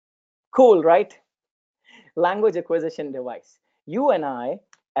 Cool, right? Language acquisition device. You and I,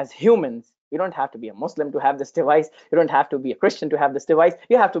 as humans, you don't have to be a Muslim to have this device. You don't have to be a Christian to have this device.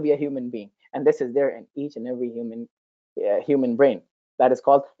 You have to be a human being, and this is there in each and every human brain. That is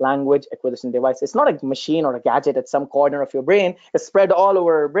called language acquisition device. It's not a machine or a gadget at some corner of your brain. It's spread all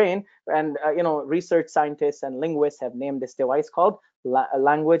over your brain. And research scientists and linguists have named this device called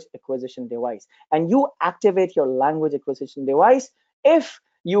language acquisition device. And you activate your language acquisition device if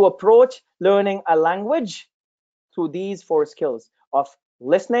you approach learning a language through these four skills of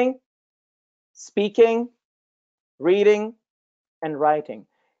listening, speaking, reading, and writing.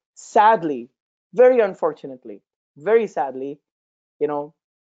 Sadly, very unfortunately, very sadly,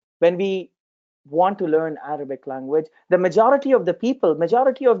 when we want to learn Arabic language, the majority of the people,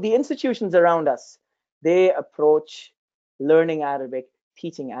 majority of the institutions around us, they approach learning Arabic,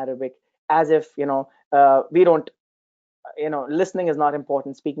 teaching Arabic as if we don't listening is not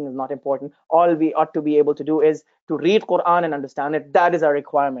important, speaking is not important. All we ought to be able to do is to read Quran and understand it. That is our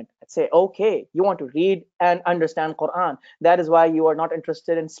requirement. I'd say, okay, you want to read and understand Quran. That is why you are not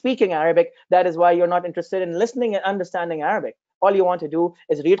interested in speaking Arabic. That is why you're not interested in listening and understanding Arabic. All you want to do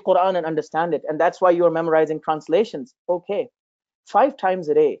is read Quran and understand it. And that's why you're memorizing translations. Okay, 5 times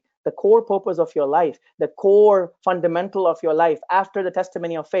a day, the core purpose of your life, the core fundamental of your life, after the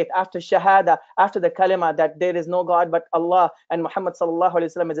testimony of faith, after shahada, after the kalima that there is no God but Allah and Muhammad sallallahu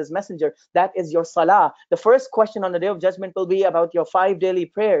alaihi wasallam is his messenger, that is your salah. The first question on the day of judgment will be about your 5 daily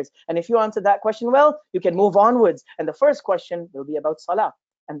prayers. And if you answer that question well, you can move onwards. And the first question will be about salah.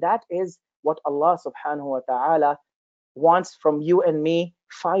 And that is what Allah subhanahu wa ta'ala wants from you and me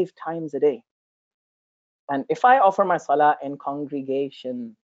 5 times a day. And if I offer my salah in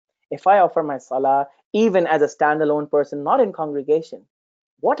congregation, if I offer my salah even as a standalone person, not in congregation,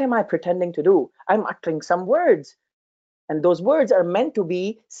 what am I pretending to do? I'm uttering some words, and those words are meant to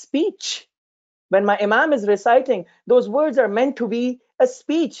be speech. When my imam is reciting, those words are meant to be a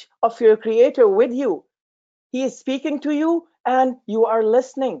speech of your creator with you. He is speaking to you and you are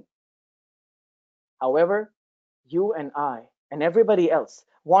listening. However, you and I and everybody else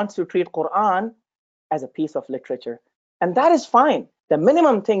wants to treat Quran as a piece of literature. And that is fine. The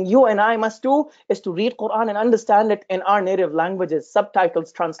minimum thing you and I must do is to read Quran and understand it in our native languages,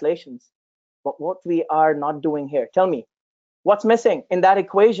 subtitles, translations. But what we are not doing here, tell me, what's missing in that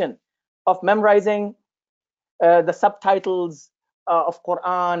equation of memorizing the subtitles of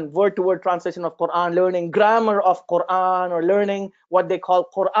Quran, word-to-word translation of Quran, learning grammar of Quran, or learning what they call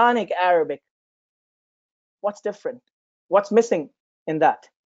Quranic Arabic? What's different? What's missing in that?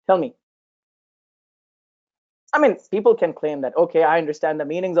 Tell me. I mean, people can claim that, okay, I understand the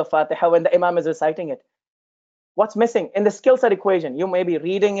meanings of Fatiha when the Imam is reciting it. What's missing in the skill set equation? You may be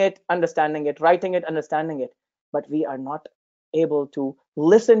reading it, understanding it, writing it, understanding it, but we are not able to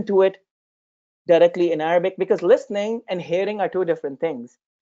listen to it directly in Arabic, because listening and hearing are two different things,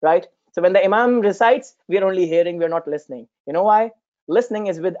 right? So when the Imam recites, we're only hearing, we're not listening. You know why? Listening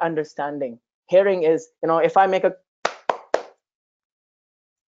is with understanding. Hearing is, if I make a,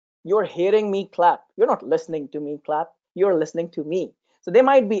 you're hearing me clap. You're not listening to me clap. You're listening to me. So there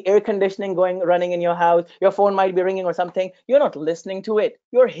might be air conditioning running in your house. Your phone might be ringing or something. You're not listening to it.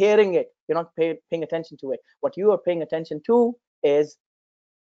 You're hearing it. You're not paying attention to it. What you are paying attention to is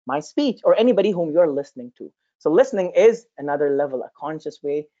my speech or anybody whom you're listening to. So listening is another level, a conscious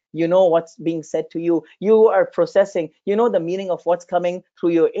way. You know what's being said to you. You are processing. You know the meaning of what's coming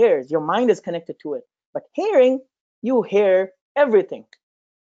through your ears. Your mind is connected to it. But hearing, you hear everything,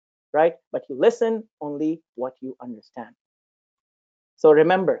 right? But you listen only what you understand. So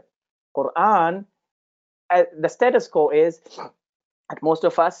remember, Quran, the status quo is at most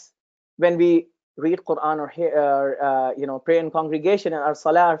of us, when we read Quran or pray in congregation and our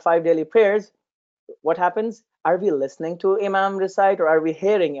salah, our 5 daily prayers, what happens? Are we listening to Imam recite or are we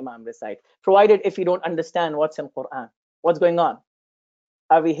hearing Imam recite? Provided if you don't understand what's in Quran, what's going on?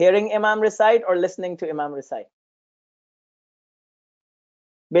 Are we hearing Imam recite or listening to Imam recite?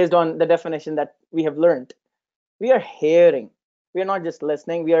 Based on the definition that we have learned, we are hearing. We are not just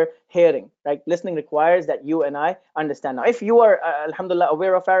listening, we are hearing, right? Listening requires that you and I understand. Now, if you are, alhamdulillah,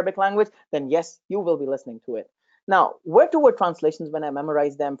 aware of Arabic language, then yes, you will be listening to it. Now, word-to-word translations, when I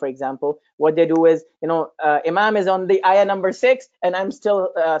memorize them, for example, what they do is, Imam is on the ayah number 6, and I'm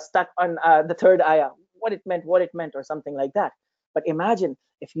still stuck on the third ayah. what it meant, or something like that. But imagine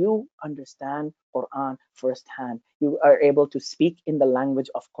if you understand Quran firsthand, you are able to speak in the language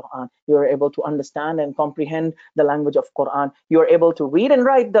of Quran. You are able to understand and comprehend the language of Quran. You are able to read and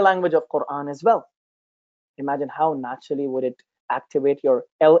write the language of Quran as well. Imagine how naturally would it activate your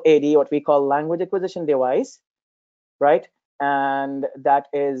LAD, what we call language acquisition device, right? And that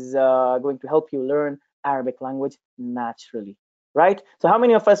is going to help you learn Arabic language naturally, right? So how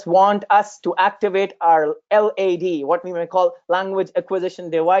many of us want us to activate our LAD, what we may call language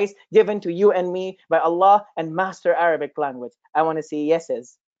acquisition device, given to you and me by Allah, and master Arabic language? I want to see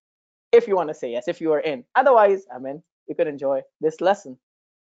yeses. If you want to say yes, if you are in. Otherwise, I mean, you could enjoy this lesson.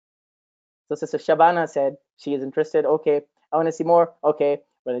 So Sister Shabana said she is interested. Okay, I want to see more. Okay,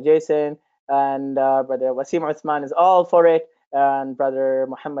 Brother Jason and Brother Wasim Uthman is all for it. And Brother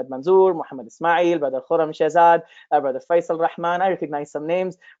Muhammad Manzoor, Muhammad Ismail, Brother Khuram Shahzad, Brother Faisal Rahman. I recognize some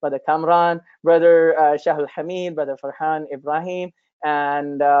names. Brother Kamran, Brother Shahul Hamid, Brother Farhan Ibrahim,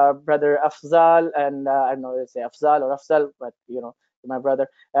 and Brother Afzal. And I don't know if they say Afzal or Afzal, but you know, my brother,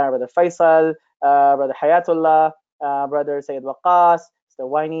 Brother Faisal, Brother Hayatullah, Brother Sayyid Waqas, Mr.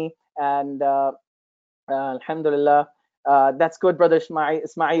 Waini, and Alhamdulillah. That's good, Brother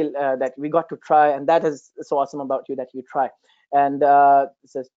Ismail, that we got to try, and that is so awesome about you that you try. And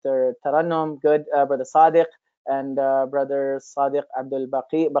Sister Tarannum, good. Brother Sadiq and Brother Sadiq Abdul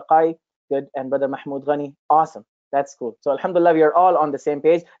Baqai, good. And Brother Mahmoud Ghani, awesome. That's cool. So Alhamdulillah, we are all on the same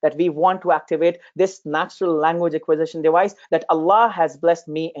page that we want to activate this natural language acquisition device that Allah has blessed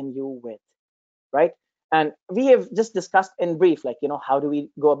me and you with, right? And we have just discussed in brief, like, you know, how do we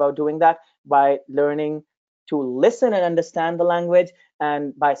go about doing that? By learning to listen and understand the language,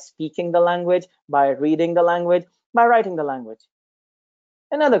 and by speaking the language, by reading the language, by writing the language.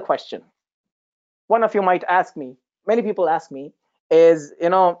 Another question one of you might ask me, many people ask me, is,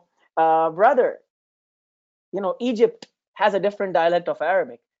 brother, Egypt has a different dialect of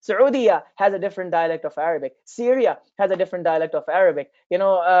Arabic. Saudi has a different dialect of Arabic. Syria has a different dialect of Arabic.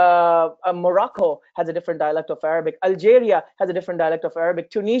 Morocco has a different dialect of Arabic. Algeria has a different dialect of Arabic.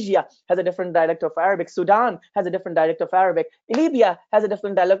 Tunisia has a different dialect of Arabic. Sudan has a different dialect of Arabic. Libya has a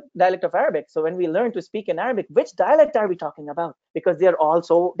different dialect of Arabic. So when we learn to speak in Arabic, which dialect are we talking about? Because they're all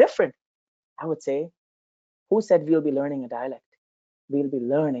so different. I would say, who said we'll be learning a dialect? We'll be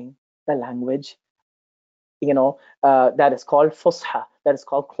learning the language, that is called Fusha, that is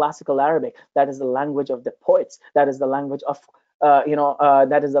called classical Arabic, that is the language of the poets, that is the language of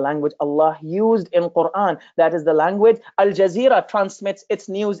that is the language Allah used in Quran, that is the language Al Jazeera transmits its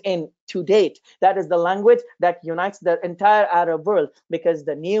news in to date, that is the language that unites the entire Arab world, because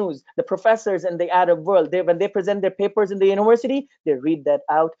the news, the professors in the Arab world, when they present their papers in the university, they read that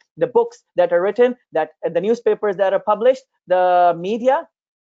out. The books that are written, that the newspapers that are published, the media,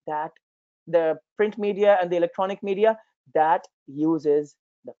 that the print media and the electronic media, that uses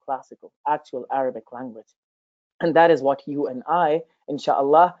the classical, actual Arabic language. And that is what you and I,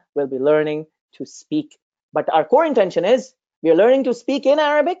 inshallah, will be learning to speak. But our core intention is we are learning to speak in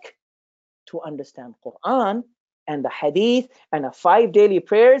Arabic to understand Quran and the Hadith and the 5 daily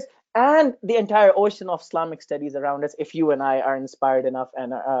prayers and the entire ocean of Islamic studies around us, if you and I are inspired enough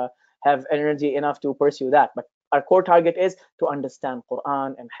and have energy enough to pursue that. But our core target is to understand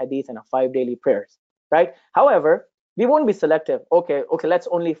Quran and Hadith and our 5 daily prayers, right? However, we won't be selective. Okay, let's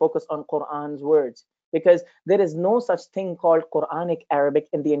only focus on Quran's words, because there is no such thing called Quranic Arabic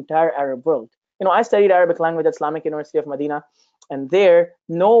in the entire Arab world. I studied Arabic language at Islamic University of Medina, and there,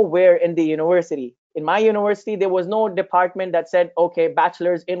 nowhere in the university, in my university, there was no department that said, okay,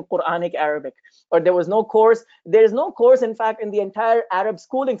 bachelor's in Quranic Arabic, or there was no course. There is no course, in fact, in the entire Arab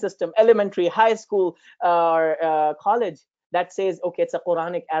schooling system, elementary, high school, or college, that says, okay, it's a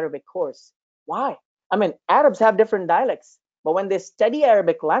Quranic Arabic course. Why? I mean, Arabs have different dialects, but when they study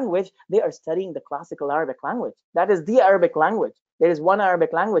Arabic language, they are studying the classical Arabic language. That is the Arabic language. There is one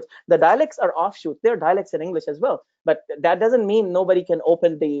Arabic language. The dialects are offshoot. There are dialects in English as well. But that doesn't mean nobody can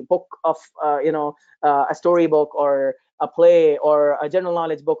open the book of, a storybook or a play or a general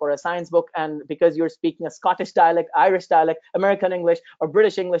knowledge book or a science book, and because you're speaking a Scottish dialect, Irish dialect, American English, or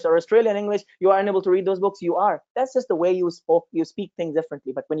British English, or Australian English, you are unable to read those books. You are. That's just the way you speak things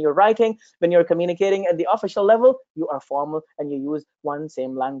differently. But when you're writing, when you're communicating at the official level, you are formal and you use one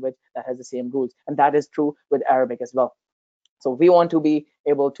same language that has the same rules. And that is true with Arabic as well. So we want to be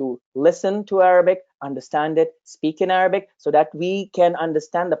able to listen to Arabic, understand it, speak in Arabic, so that we can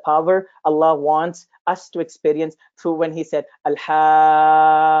understand the power Allah wants us to experience through when He said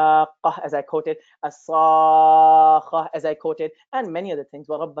Al-Haqqah, as I quoted, As-Sakhah, as I quoted, and many other things.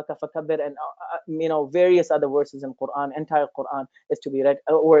 وَرَبَّكَ فَكَبِّرْ, and various other verses in Quran. Entire Quran is to be read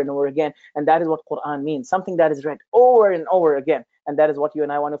over and over again, and that is what Quran means, something that is read over and over again, and that is what you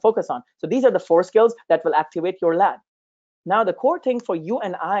and I want to focus on. So these are the 4 skills that will activate your lad. Now, the core thing for you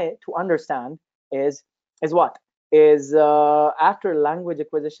and I to understand is what? Is after language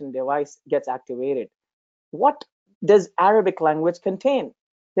acquisition device gets activated, what does Arabic language contain?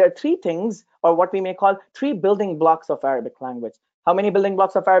 There are 3 things, or what we may call 3 building blocks of Arabic language. How many building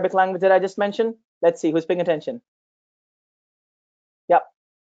blocks of Arabic language did I just mention? Let's see, who's paying attention? Yep.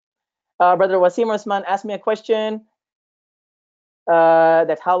 Brother Wasim Osman asked me a question.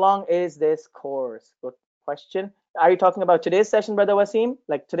 That how long is this course? Good question. Are you talking about today's session, Brother Wasim?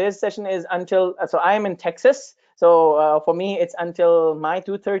 Like today's session is until, so I am in Texas. So for me, it's until my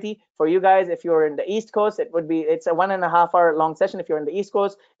 2:30. For you guys, if you're in the East Coast, it's a 1.5 hour long session. If you're in the East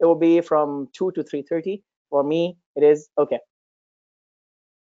Coast, it will be from 2 to 3:30. For me, it is okay.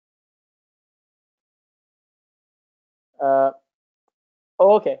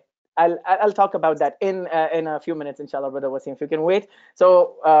 Okay. I'll talk about that in a few minutes, inshallah, Brother Wasim, if you can wait.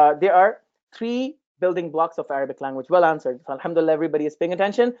 So there are 3 building blocks of Arabic language. Well answered. So, alhamdulillah, everybody is paying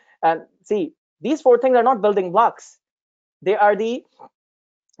attention. And see, these 4 things are not building blocks. They are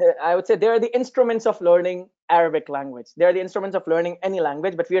I would say, they are the instruments of learning Arabic language. They are the instruments of learning any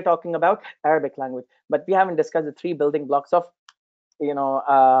language, but we are talking about Arabic language. But we haven't discussed the 3 building blocks of,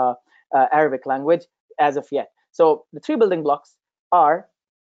 Arabic language as of yet. So the 3 building blocks are,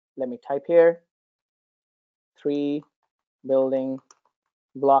 let me type here, 3 building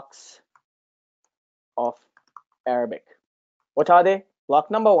blocks of Arabic. What are they? Block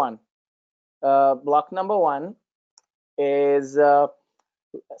number 1. Block number 1 is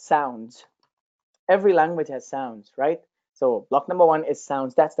sounds. Every language has sounds, right? So block number 1 is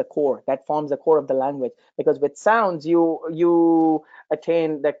sounds. That's the core. That forms the core of the language, because with sounds you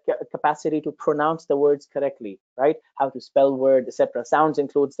attain the capacity to pronounce the words correctly, right? How to spell word, etc. Sounds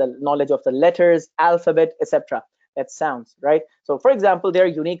includes the knowledge of the letters, alphabet, etc. That's sounds, right? So for example, there are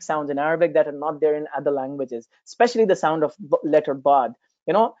unique sounds in Arabic that are not there in other languages, especially the sound of letter bad.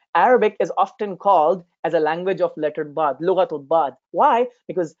 Arabic is often called as a language of lettered bad, lughatul bad. Why?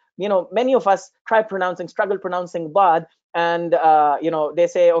 Because many of us struggle pronouncing bad, and they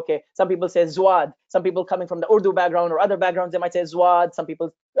say, okay, some people say zwad, some people coming from the Urdu background or other backgrounds, they might say zwad, some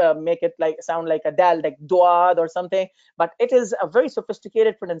people make it sound like a dal, like duad or something, but it is a very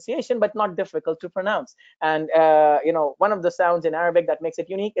sophisticated pronunciation, but not difficult to pronounce. And one of the sounds in Arabic that makes it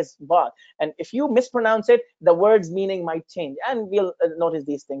unique is bad, and if you mispronounce it, the word's meaning might change, and we'll notice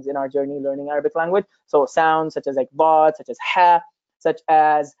these things in our journey learning Arabic language. So sounds such as like bad, such as ha, such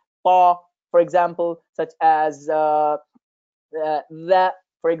as pa, for example, such as that,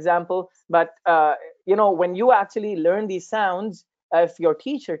 for example. But when you actually learn these sounds, if your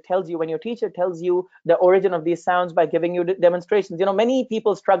teacher tells you, when your teacher tells you the origin of these sounds by giving you demonstrations, many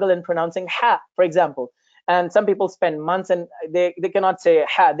people struggle in pronouncing ha, for example, and some people spend months and they cannot say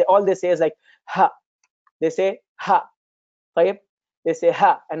ha. All they say is like ha. They say ha. They say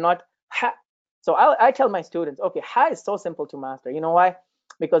ha and not ha. So I tell my students, okay, ha is so simple to master. You know why?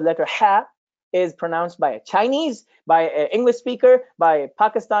 Because letter ha is pronounced by a Chinese, by an English speaker, by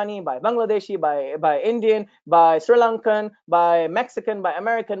Pakistani, by Bangladeshi, by Indian, by Sri Lankan, by Mexican, by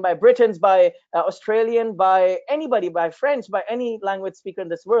American, by Britons, by Australian, by anybody, by French, by any language speaker in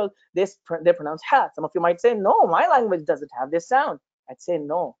this world. They pronounce ha. Some of you might say, no, my language doesn't have this sound. I'd say,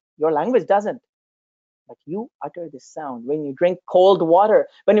 no, your language doesn't. But you utter this sound when you drink cold water,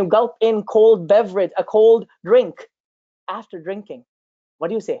 when you gulp in cold beverage, a cold drink. After drinking, what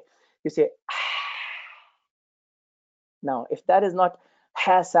do you say? You say, ah. Now, if that is not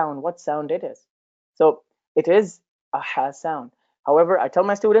ha sound, what sound it is? So it is a ha sound. However, I tell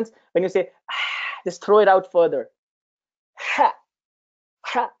my students, when you say ah, just throw it out further. Ha,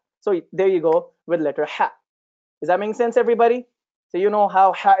 ha. So there you go with letter ha. Does that make sense, everybody? So you know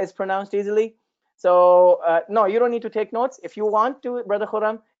how ha is pronounced easily. So no, you don't need to take notes. If you want to, Brother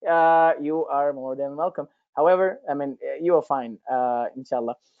Khurram, you are more than welcome. However, I mean, you are fine,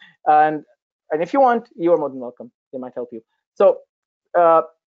 inshallah. And if you want, you are more than welcome. They might help you. So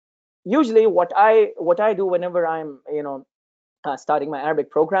usually, what I do whenever I'm starting my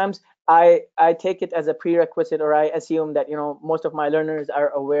Arabic programs, I take it as a prerequisite, or I assume that most of my learners are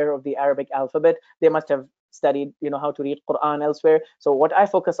aware of the Arabic alphabet. They must have studied how to read Quran elsewhere. So what I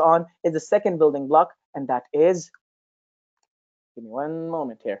focus on is the second building block, and that is, give me one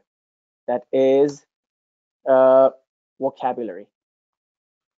moment here, that is Uh, vocabulary.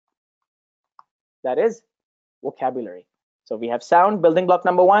 That is vocabulary. So we have sound, building block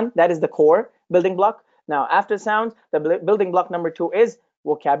number one. That is the core building block. Now, after sound, the building block number two is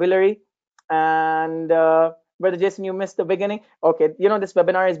vocabulary. And Brother Jason, you missed the beginning. Okay, you know, this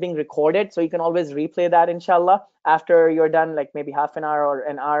webinar is being recorded, so you can always replay that, inshallah, after you're done, like maybe half an hour or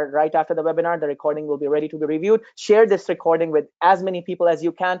an hour right after the webinar. The recording will be ready to be reviewed. Share this recording with as many people as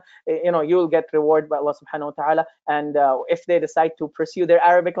you can. You know, you'll get reward by Allah subhanahu wa ta'ala. And if they decide to pursue their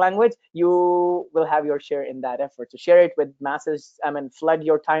Arabic language, you will have your share in that effort. So share it with masses. I mean, flood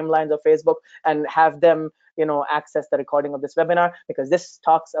your timelines of Facebook and have them, you know, access the recording of this webinar, because this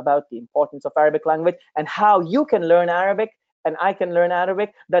talks about the importance of Arabic language and how you can learn Arabic and I can learn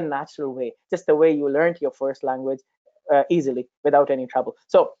Arabic the natural way, just the way you learned your first language easily without any trouble.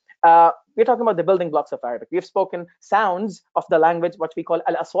 So we're talking about the building blocks of Arabic. We've spoken sounds of the language, what we call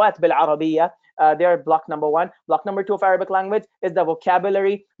al-aswat bil-arabiyya. They are block number one. Block number two of Arabic language is the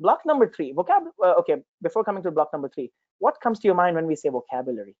vocabulary. Block number three, okay, before coming to block number three, what comes to your mind when we say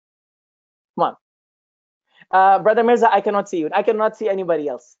vocabulary? Come on. Brother Mirza, I cannot see you. I cannot see anybody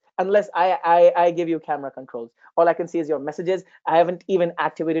else unless I give you camera controls. All I can see is your messages. I haven't even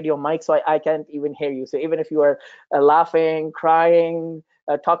activated your mic, so I can't even hear you. So even if you are laughing, crying,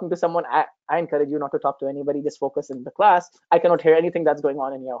 talking to someone, I encourage you not to talk to anybody. Just focus in the class. I cannot hear anything that's going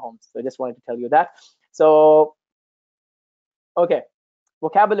on in your homes. So I just wanted to tell you that. So, okay.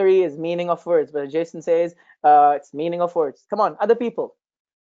 Vocabulary is meaning of words, but Jason says it's meaning of words. Come on, other people.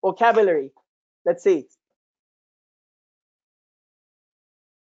 Vocabulary. Let's see.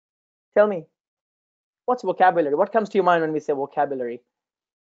 Tell me, what's vocabulary? What comes to your mind when we say vocabulary?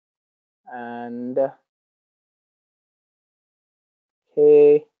 And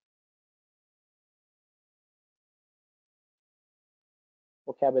okay,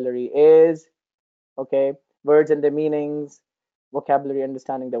 vocabulary is, okay, words and their meanings, vocabulary,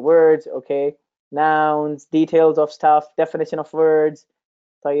 understanding the words, okay, nouns, details of stuff, definition of words.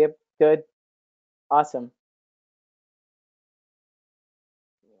 Tayyib, good, awesome.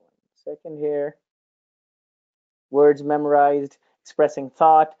 1 second here. Words memorized, expressing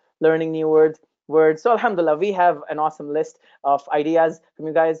thought, learning new words. So alhamdulillah, we have an awesome list of ideas from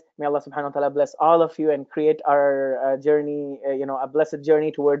you guys. May Allah subhanahu wa ta'ala bless all of you and create our journey, you know, a blessed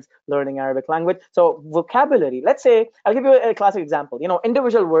journey towards learning Arabic language. So vocabulary, let's say, I'll give you a classic example. You know,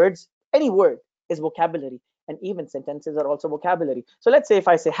 individual words, any word is vocabulary, and even sentences are also vocabulary. So let's say if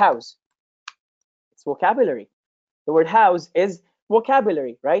I say house, it's vocabulary. The word house is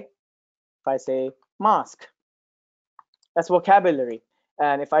vocabulary, right? If I say mosque, that's vocabulary.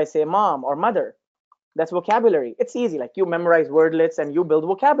 And if I say mom or mother, that's vocabulary. It's easy, like you memorize wordlets and you build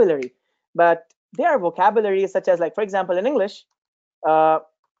vocabulary. But there are vocabularies such as, like, for example, in English,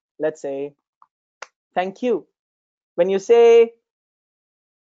 let's say thank you. When you say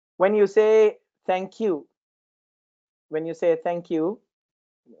thank you, when you say thank you,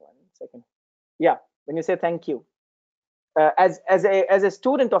 1 second. Yeah, when you say thank you, as a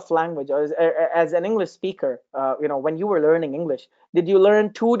student of language, or as an English speaker, you know, when you were learning English, did you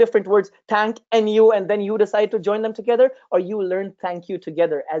learn two different words, thank and you, and then you decide to join them together, or you learned thank you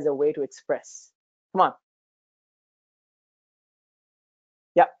together as a way to express? Come on.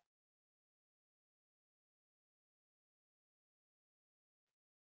 Yeah,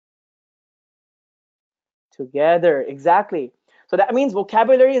 together, exactly. So that means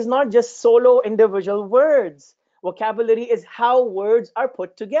vocabulary is not just solo individual words. Vocabulary is how words are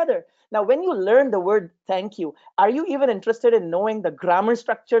put together. Now, when you learn the word thank you, are you even interested in knowing the grammar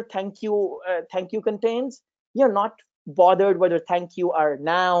structure thank you contains? You're not bothered whether thank you are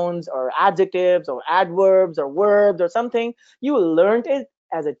nouns or adjectives or adverbs or verbs or something. You learned it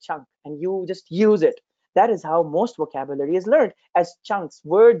as a chunk and you just use it. That is how most vocabulary is learned, as chunks,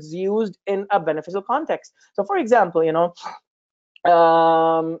 words used in a beneficial context. So for example, we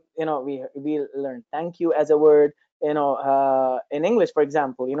learn thank you as a word, in English, for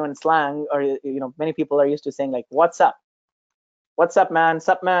example, in slang, or many people are used to saying, like, what's up man,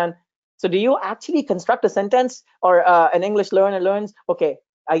 sup man. So do you actually construct a sentence, or an English learner learns, okay,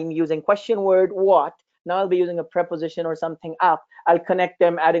 I'm using question word what, now I'll be using a preposition or something up, I'll connect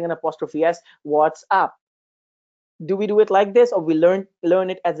them adding an apostrophe s, what's up. Do we do it like this, or we learn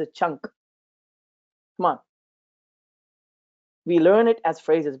it as a chunk? Come on. We learn it as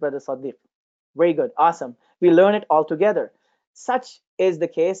phrases, Brother Sadiq. Very good, awesome. We learn it all together. Such is the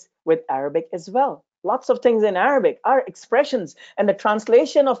case with Arabic as well. Lots of things in Arabic are expressions, and the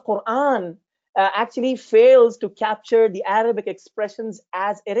translation of Quran actually fails to capture the Arabic expressions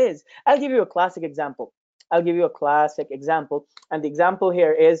as it is. I'll give you a classic example. And the example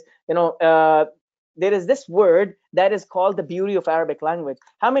here is, there is this word that is called the beauty of Arabic language.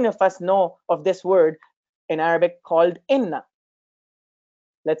 How many of us know of this word in Arabic called inna?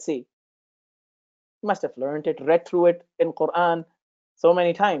 Let's see. You must have learned it, read through it in Quran so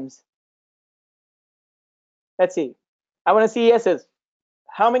many times. Let's see. I want to see yeses.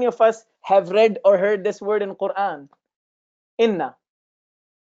 How many of us have read or heard this word in Quran? Inna.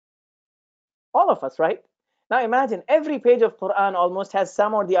 All of us, right? Now imagine every page of Quran almost has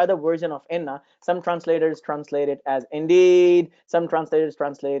some or the other version of inna. Some translators translate it as indeed, some translators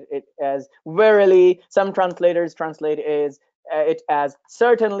translate it as verily, some translators translate it as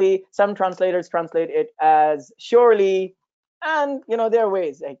certainly, some translators translate it as surely, and there are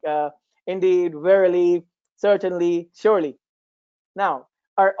ways like indeed, verily, certainly, surely. Now,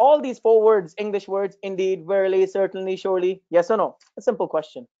 are all these four words English words? Indeed, verily, certainly, surely? Yes or no? A simple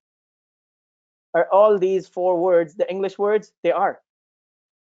question. Are all these four words the English words? They are.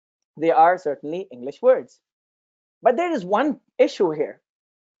 They are certainly English words. But there is one issue here.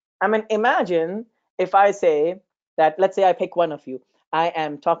 I mean, imagine if I say that, let's say I pick one of you. I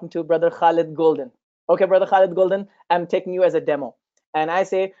am talking to Brother Khalid Golden. Okay, Brother Khalid Golden, I'm taking you as a demo. And I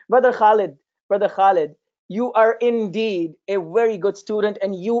say, Brother Khalid, you are indeed a very good student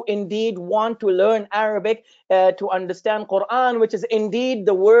and you indeed want to learn Arabic to understand Quran, which is indeed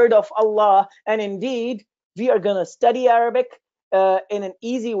the word of Allah. And indeed, we are going to study Arabic in an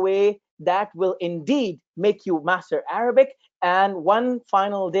easy way that will indeed make you master Arabic. And one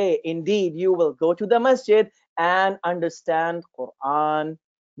final day, indeed, you will go to the masjid and understand Quran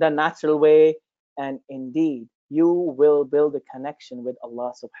the natural way. And indeed, you will build a connection with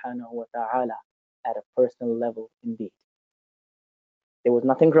Allah subhanahu wa ta'ala at a personal level indeed. There was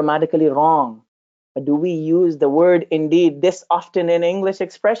nothing grammatically wrong. But do we use the word indeed this often in English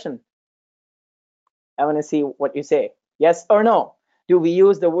expression? I want to see what you say. Yes or no? Do we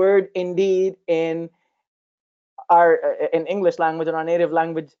use the word indeed in our in English language or our native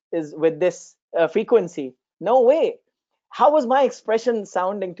language is with this frequency? No way. How was my expression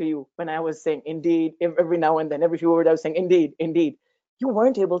sounding to you when I was saying indeed? Every now and then, every few words I was saying indeed, indeed. You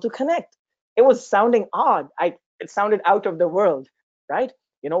weren't able to connect. It was sounding odd. It sounded out of the world, right?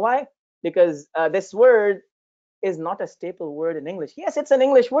 You know why? Because this word is not a staple word in English. Yes, it's an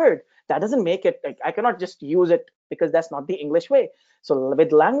English word. That doesn't make it, like, I cannot just use it because that's not the English way. So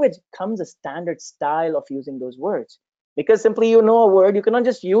with language comes a standard style of using those words. Because simply you know a word, you cannot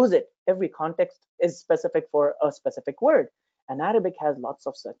just use it. Every context is specific for a specific word. And Arabic has lots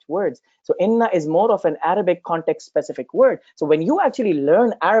of such words. So inna is more of an Arabic context specific word. So when you actually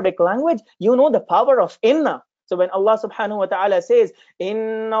learn Arabic language, you know the power of inna. So when Allah subhanahu wa ta'ala says,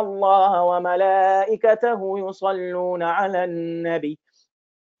 Inna Allah wa malaikatahu yusalluna ala nabi.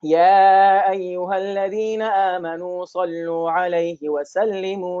 يا أيها الذين آمنوا صلوا عليه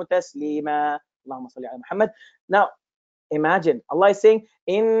وسلموا تسليما اللهم صل على محمد. Now imagine Allah is saying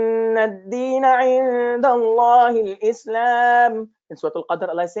إن الدين عند الله الإسلام. In Surah Al-Qadr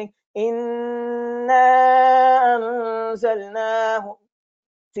Allah is saying إنا أنزلناه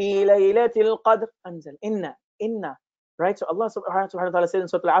في ليلة القدر. أنزل إن right. So Allah subhanahu wa ta'ala says in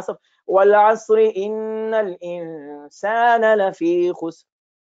Surah Al-Asr وَالْعَصْرِ إِنَّ الْإِنسَانَ لَفِي خُسْرٍ.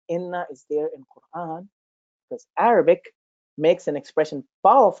 Inna is there in Quran because Arabic makes an expression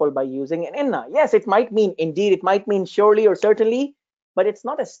powerful by using an inna. Yes, it might mean indeed, it might mean surely or certainly, but it's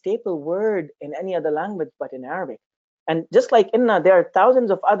not a staple word in any other language but in Arabic. And just like inna, there are thousands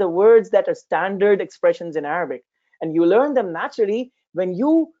of other words that are standard expressions in Arabic. And you learn them naturally when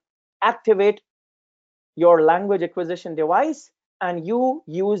you activate your language acquisition device and you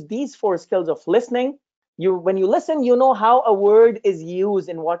use these four skills of listening. When you listen, you know how a word is used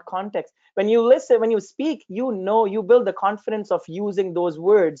in what context. When you listen, when you speak, you know, you build the confidence of using those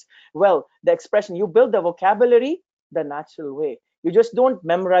words well. The expression, you build the vocabulary the natural way. You just don't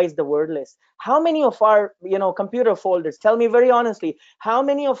memorize the word list. How many of our computer folders, tell me very honestly, how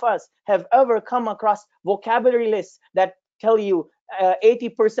many of us have ever come across vocabulary lists that tell you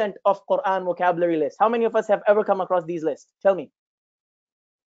 80% of Quran vocabulary list? How many of us have ever come across these lists? Tell me.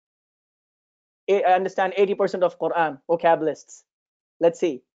 I understand 80% of Quran vocab lists. Let's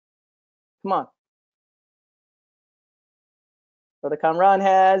see. Come on. So the Kamran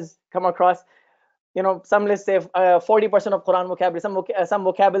has come across, some lists say 40% of Quran vocabulary. Some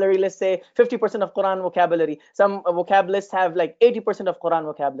vocabulary lists say 50% of Quran vocabulary. Some vocab lists have like 80% of Quran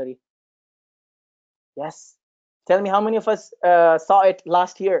vocabulary. Yes. Tell me how many of us saw it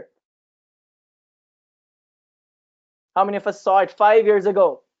last year? How many of us saw it 5 years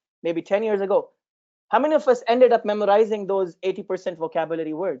ago? Maybe 10 years ago? How many of us ended up memorizing those 80%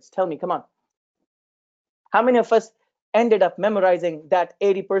 vocabulary words? Tell me, come on. How many of us ended up memorizing that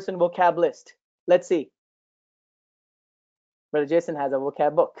 80% vocab list? Let's see. Brother Jason has a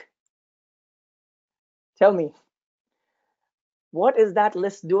vocab book. Tell me, what is that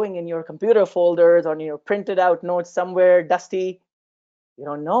list doing in your computer folders or in your printed out notes somewhere dusty? You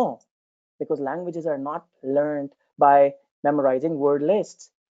don't know, because languages are not learned by memorizing word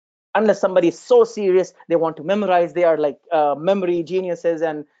lists. Unless somebody is so serious, they want to memorize, they are like memory geniuses,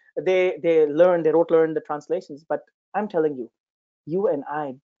 and they rote learn the translations. But I'm telling you, you and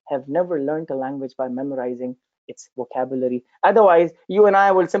I have never learned a language by memorizing its vocabulary. Otherwise, you and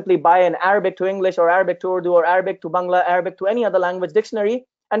I will simply buy an Arabic to English or Arabic to Urdu or Arabic to Bangla, Arabic to any other language dictionary,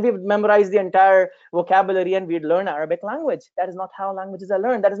 and we would memorize the entire vocabulary and we'd learn Arabic language. That is not how languages are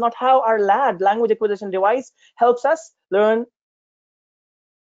learned. That is not how our LAD, language acquisition device, helps us learn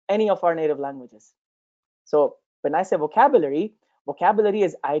any of our native languages. So when I say vocabulary, vocabulary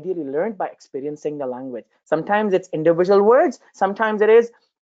is ideally learned by experiencing the language. Sometimes it's individual words. Sometimes it is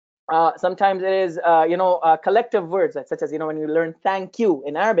collective words, such as, when you learn thank you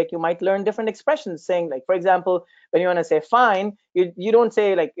in Arabic, you might learn different expressions saying, like, for example, when you want to say fine, you don't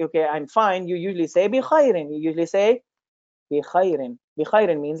say like, okay, I'm fine. You usually say bi khairin. You usually say bi khairin. Bi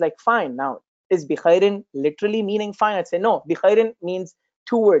khairin means like fine. Now, is bi khairin literally meaning fine? I'd say no. Bi khairin means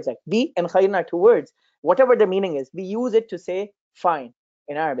two words, like bi and khairin are two words. Whatever the meaning is, we use it to say fine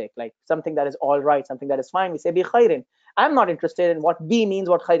in Arabic, like something that is all right, something that is fine. We say bi khairin. I'm not interested in what bi means,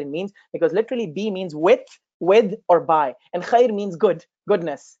 what khairin means, because literally bi means with or by, and khair means good,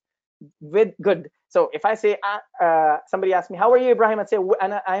 goodness, with good. So if I say, somebody asks me, how are you, Ibrahim? I'd say,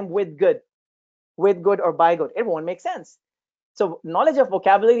 I'm with good or by good. It won't make sense. So knowledge of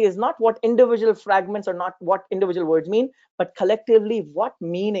vocabulary is not what individual fragments or not what individual words mean, but collectively what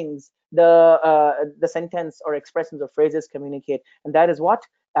meanings the sentence or expressions or phrases communicate, and that is what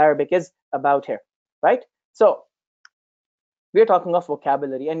Arabic is about here, right? So we're talking of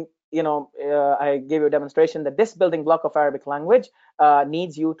vocabulary, and I gave you a demonstration that this building block of Arabic language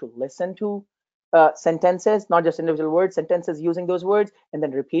needs you to listen to sentences, not just individual words, sentences using those words, and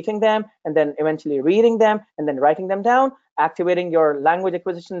then repeating them, and then eventually reading them, and then writing them down, activating your language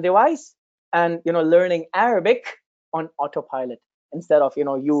acquisition device, and learning Arabic on autopilot instead of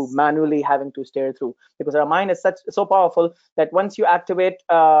you manually having to stare through, because our mind is so powerful that once you activate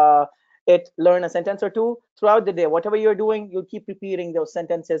learn a sentence or two throughout the day, whatever you're doing, you'll keep repeating those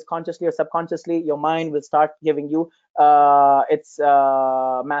sentences consciously or subconsciously. Your mind will start giving you its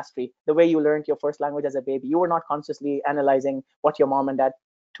mastery. The way you learned your first language as a baby, you were not consciously analyzing what your mom and dad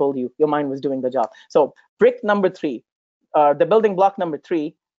told you. Your mind was doing the job. So brick number three, the building block number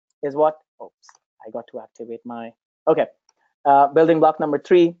three is what? Oops, I got to activate my. Okay, building block number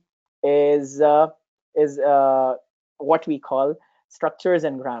three is what we call structures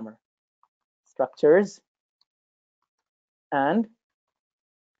and grammar. Structures and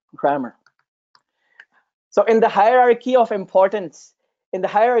grammar. So in the hierarchy of importance, in the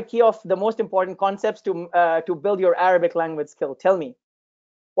hierarchy of the most important concepts to build your Arabic language skill, tell me,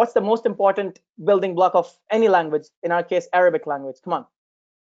 what's the most important building block of any language, in our case Arabic language? Come on.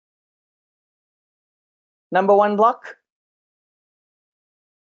 Number one block?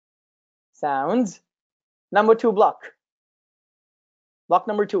 Sounds. Number two block? Block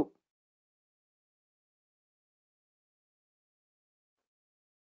number two.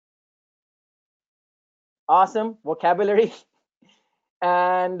 Awesome. Vocabulary.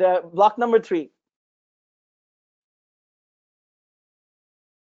 And block number three.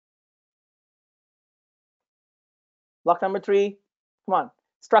 Block number three. Come on.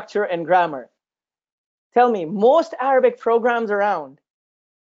 Structure and grammar. Tell me, most Arabic programs around,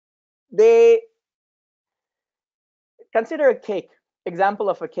 they consider a cake, example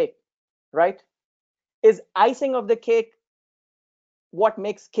of a cake, right? Is icing of the cake what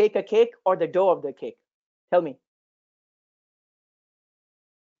makes cake a cake, or the dough of the cake? Tell me.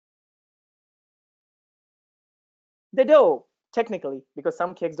 The dough, technically, because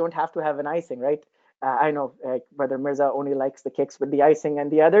some cakes don't have to have an icing, right? I know Brother Mirza only likes the cakes with the icing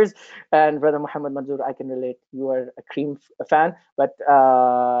and the others, and Brother Muhammad Manzoor, I can relate. You are a cream fan, but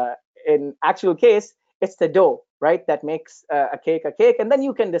in actual case, it's the dough, right, that makes a cake, and then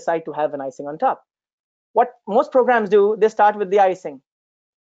you can decide to have an icing on top. What most programs do, they start with the icing,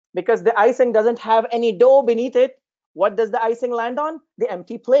 because the icing doesn't have any dough beneath it. What does the icing land on? The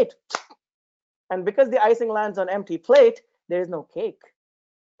empty plate. And because the icing lands on empty plate, there is no cake.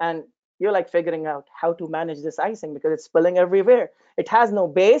 And you're like figuring out how to manage this icing because it's spilling everywhere. It has no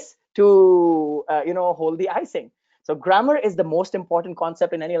base to hold the icing. So grammar is the most important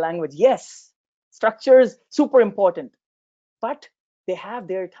concept in any language. Yes, structures super important, but they have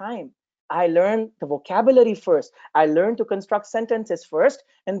their time. I learn the vocabulary first. I learn to construct sentences first,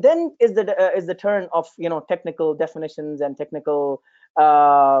 and then is the turn of technical definitions and technical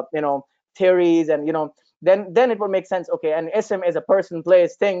theories, and then it would make sense. Okay, an ism is a person,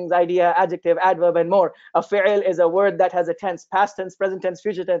 place, things, idea, adjective, adverb, and more. A fi'il is a word that has a tense, past tense, present tense,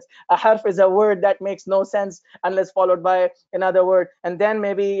 future tense. A harf is a word that makes no sense unless followed by another word. And then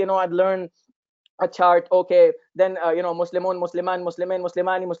maybe I'd learn a chart. Okay, then muslimun, musliman, muslimin,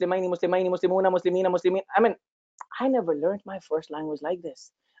 muslimani, muslimaini, muslimaini, muslimuna, muslimina, muslimin. I mean, I never learned my first language like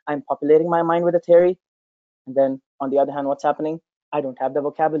this. I'm populating my mind with a theory, and then on the other hand, what's happening? I don't have the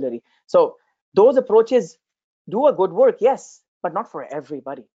vocabulary. So those approaches do a good work, yes, but not for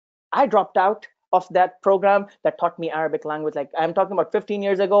everybody. I dropped out of that program that taught me Arabic language. Like, I'm talking about 15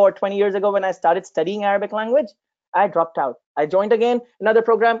 years ago or 20 years ago when I started studying Arabic language. I dropped out. I joined again another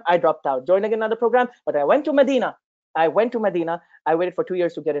program. I dropped out. Joined again another program. But I went to Medina. I went to Medina. I waited for 2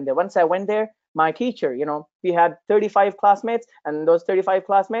 years to get in there. Once I went there, my teacher, we had 35 classmates, and those 35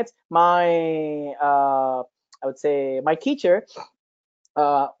 classmates, I would say my teacher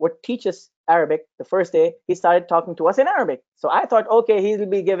would teach us Arabic. The first day, he started talking to us in Arabic. So I thought, okay, he will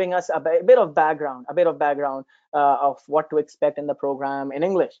be giving us a bit of background, of what to expect in the program in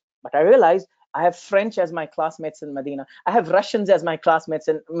English. But I realized I have French as my classmates in Medina. I have Russians as my classmates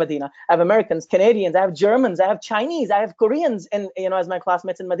in Medina. I have Americans, Canadians, I have Germans, I have Chinese, I have Koreans in as my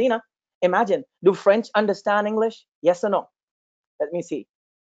classmates in Medina. Imagine, do French understand English? Yes or no? Let me see.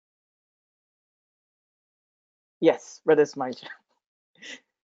 Yes, brother Smile.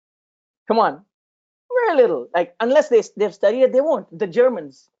 Come on, very little. Like, unless they've studied it, they won't. The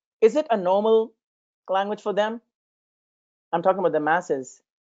Germans, is it a normal language for them? I'm talking about the masses.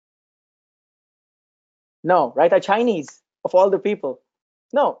 No, right? A Chinese, of all the people.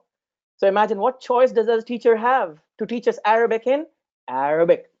 No. So imagine, what choice does a teacher have to teach us Arabic in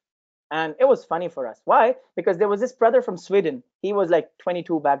Arabic? And it was funny for us. Why? Because there was this brother from Sweden. He was like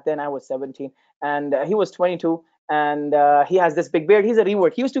 22 back then. I was 17, and he was 22, and he has this big beard. He's a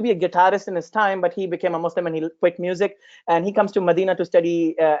reward. He used to be a guitarist in his time, but he became a Muslim and he quit music. And he comes to Medina to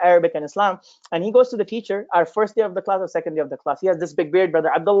study Arabic and Islam. And he goes to the teacher, our first day of the class or second day of the class. He has this big beard,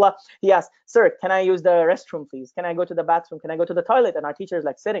 brother Abdullah. He asks, "Sir, can I use the restroom, please? Can I go to the bathroom? Can I go to the toilet?" And our teacher is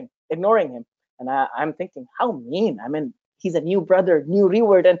like sitting, ignoring him. And I'm thinking, how mean. I mean, he's a new brother, new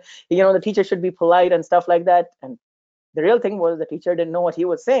reward, and the teacher should be polite and stuff like that. And the real thing was, the teacher didn't know what he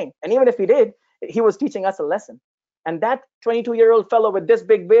was saying, and even if he did, he was teaching us a lesson. And that 22-year-old fellow with this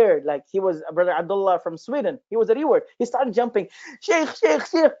big beard, like, he was brother Abdullah from Sweden, he was a reward. He started jumping, sheikh, sheikh,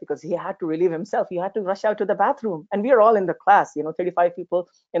 sheikh, because he had to relieve himself. He had to rush out to the bathroom. And we are all in the class, 35 people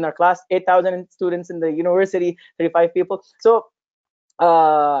in our class, 8,000 students in the university, 35 people. So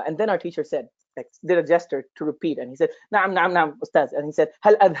and then our teacher said, like, did a gesture to repeat, and he said, "Naam, naam, naam, ustaz." And he said,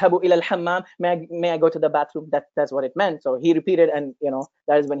 "Hal adhabu ila al-hammam?" May I go to the bathroom? That's what it meant. So he repeated, and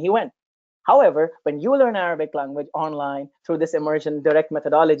that is when he went. However, when you learn Arabic language online through this immersion direct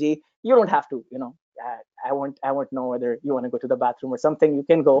methodology, you don't have to, I won't know whether you want to go to the bathroom or something. You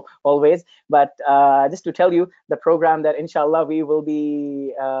can go always. But just to tell you, the program that inshallah we will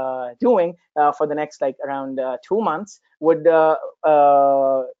be doing for the next, like, around 2 months would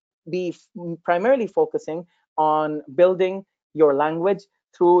be primarily focusing on building your language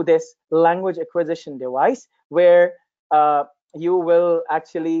through this language acquisition device, where you will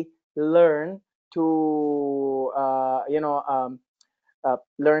actually learn to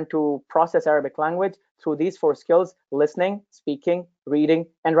learn to process Arabic language through these 4 skills: listening, speaking, reading,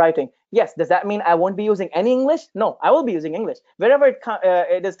 and writing. Yes, does that mean I won't be using any English? No, I will be using English. Wherever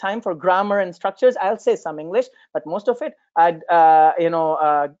it is time for grammar and structures, I'll say some English, but most of it, I'd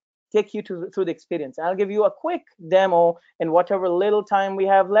take you through the experience. I'll give you a quick demo in whatever little time we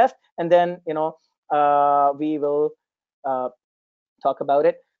have left, and then we will talk about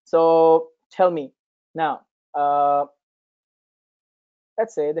it. So tell me now,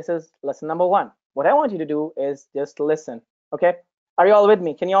 let's say this is lesson number 1. What I want you to do is just listen. Okay, are you all with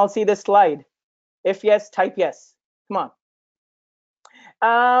me? Can you all see this slide? If yes, type yes. Come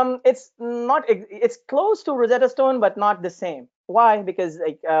on. It's close to Rosetta Stone, but not the same. Why? Because,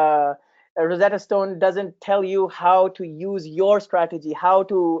 like, Rosetta Stone doesn't tell you how to use your strategy, how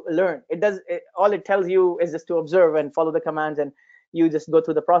to learn. All it tells you is just to observe and follow the commands, and you just go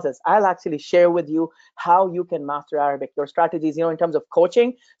through the process. I'll actually share with you how you can master Arabic, your strategies, in terms of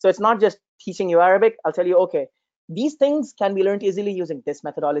coaching. So it's not just teaching you Arabic. I'll tell you, okay, these things can be learned easily using this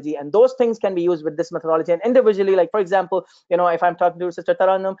methodology, and those things can be used with this methodology. And individually, like for example, if I'm talking to Sister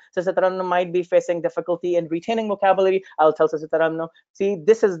Tarannum might be facing difficulty in retaining vocabulary. I'll tell Sister Tarannum, see,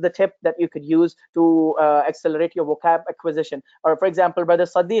 this is the tip that you could use to accelerate your vocab acquisition. Or for example, Brother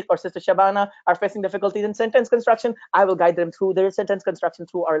Sadiq or Sister Shabana are facing difficulties in sentence construction. I will guide them through their sentence construction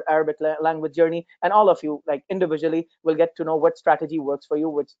through our Arabic language journey, and all of you, like individually, will get to know what strategy works for you,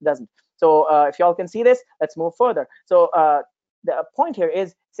 which doesn't. So if y'all can see this, let's move further. So the point here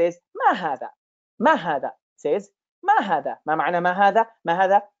is, says ما هذا. ما هذا says ما هذا. ما معنى ما هذا? ما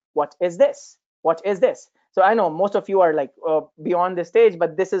هذا, what is this? What is this? So I know most of you are like beyond this stage,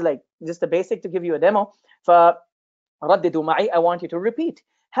 but this is like just a basic to give you a demo. فرددوا معي, I want you to repeat.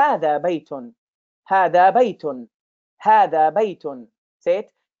 هذا بيت. هذا بيت. هذا بيت. Say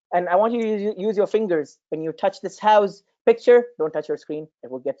it. And I want you to use your fingers when you touch this house picture. Don't touch your screen,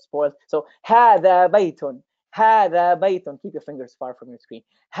 it will get spoiled. So هذا بيت. هذا بيت. Keep your fingers far from your screen.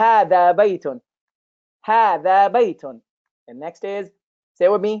 هذا بيت. هذا بيت. And next is, say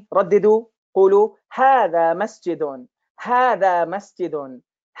with me, رددوا, قولوا هذا مسجد. هذا مسجد.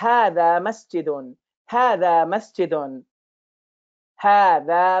 هذا مسجد. هذا مسجد.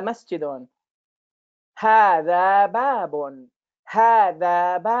 هذا مسجد. هذا باب.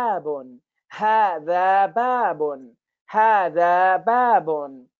 هذا باب. هذا باب. هذا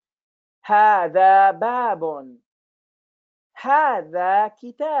باب. هذا باب. هذا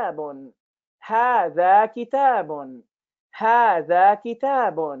كتاب. هذا كتاب. هذا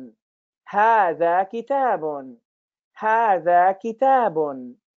كتاب. هذا كتاب. هذا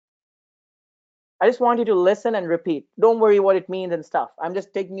كتاب. I just want you to listen and repeat. Don't worry what it means and stuff. I'm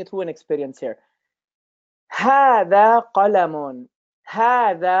just taking you through an experience here. هذا قلم.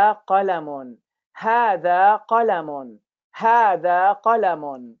 هذا قلم. هذا قلم. هذا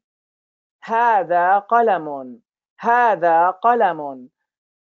قلم. هذا قلم. هذا قلم.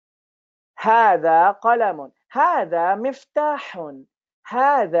 هذا قلم. هذا مفتاح.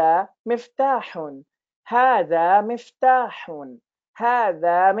 هذا مفتاح. هذا مفتاح.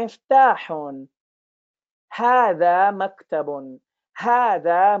 هذا مفتاح. هذا مكتب.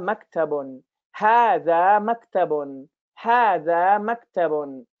 هذا مكتب. هذا مكتب. هذا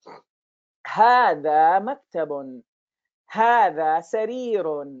مكتب. هذا مكتب. هذا سرير.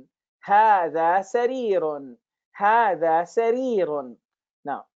 هذا سرير. هذا سرير.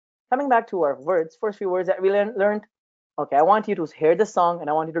 Now, coming back to our words, first few words that we learned. Okay, I want you to hear the song and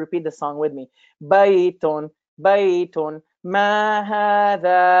I want you to repeat the song with me. بيت. بيت. ما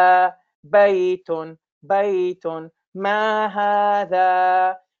هذا. بيت. بيت. ما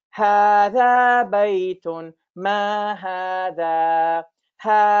هذا. هذا بيت. ما هذا.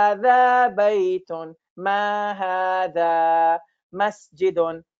 هذا بيت. ما هذا.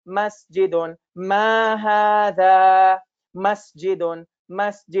 مسجد. مسجد. ما هذا. مسجد.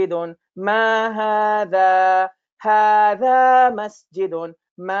 مسجد. ما هذا. هذا مسجد.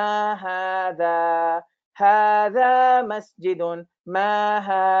 ما هذا. هذا مسجد. ما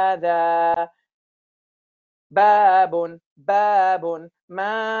هذا. باب. باب.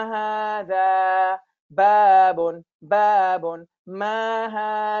 ما هذا. باب. باب. ما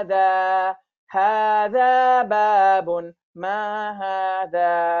هذا. هذا باب. ما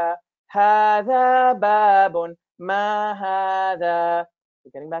هذا. هذا باب. ما هذا.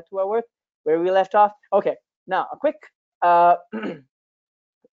 We're getting back to our work where we left off. Okay, now a quick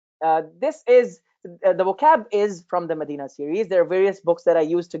this is the vocab is from the Medina series. There are various books that I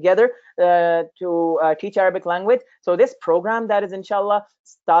use together to teach Arabic language. So this program that is inshallah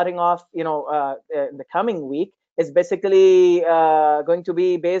starting off, in the coming week is basically going to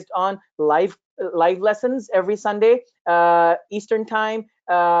be based on live lessons every Sunday, Eastern time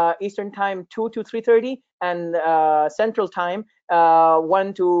 2 to 3:30, and Central time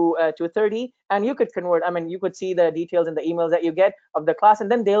 1 to 2:30. And you could convert, you could see the details in the emails that you get of the class,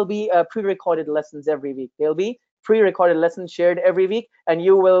 and then there'll be pre-recorded lessons every week. There'll be pre-recorded lessons shared every week, and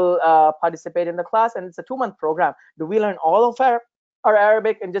you will participate in the class. And it's a 2-month program. Do we learn all of our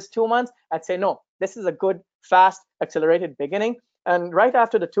Arabic in just 2 months? I'd say no. This is a good, fast, accelerated beginning. And right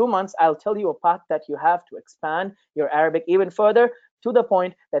after the 2 months, I'll tell you a path that you have to expand your Arabic even further, to the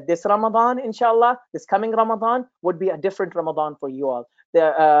point that this Ramadan, inshallah, this coming Ramadan would be a different Ramadan for you all.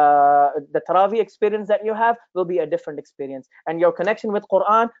 The Taraweeh experience that you have will be a different experience, and your connection with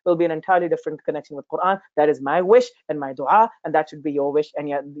Quran will be an entirely different connection with Quran. That is my wish and my dua, and that should be your wish and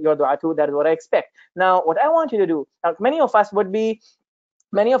your dua too. That is what I expect. Now, what I want you to do, many of us would be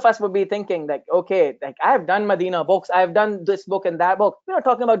thinking like, okay, like I've done Medina books, I've done this book and that book. We're not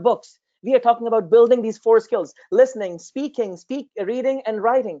talking about books. We are talking about building these 4 skills: listening, speaking, reading, and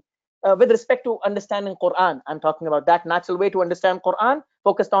writing. with respect to understanding Quran. I'm talking about that natural way to understand Quran,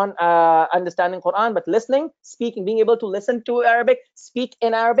 focused on understanding Quran, but listening, speaking, being able to listen to Arabic, speak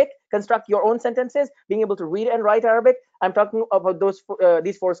in Arabic, construct your own sentences, being able to read and write Arabic. I'm talking about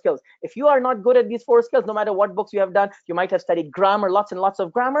these four skills. If you are not good at these four skills, no matter what books you have done, you might have studied grammar, lots and lots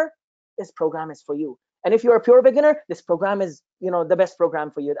of grammar, this program is for you. And if you're a pure beginner, this program is, the best program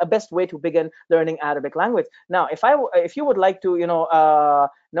for you, a best way to begin learning Arabic language. Now, if you would like to,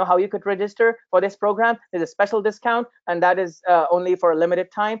 know how you could register for this program, there's a special discount, and that is only for a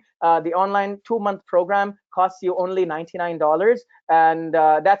limited time. The online 2-month program costs you only $99, and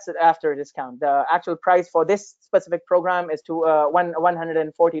that's after discount. The actual price for this specific program is to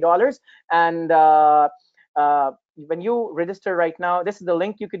 $140, and when you register right now, this is the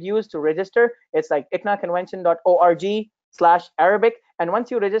link you could use to register. It's like icnaconvention.org/Arabic. And once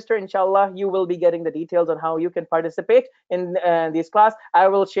you register, inshallah, you will be getting the details on how you can participate in this class. I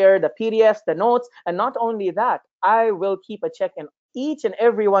will share the PDFs, the notes, and not only that, I will keep a check in each and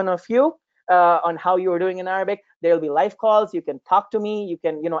every one of you on how you are doing in Arabic. There will be live calls. You can talk to me. You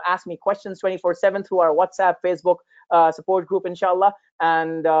can, ask me questions 24/7 through our WhatsApp, Facebook support group, inshallah.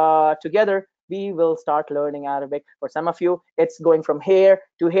 And together, we will start learning Arabic. For some of you, it's going from here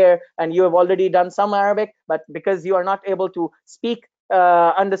to here, and you have already done some Arabic, but because you are not able to speak,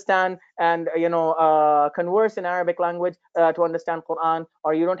 understand, and converse in Arabic language to understand Quran,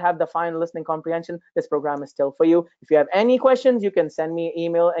 or you don't have the fine listening comprehension, this program is still for you. If you have any questions, you can send me an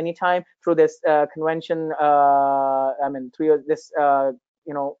email anytime through this convention. Through this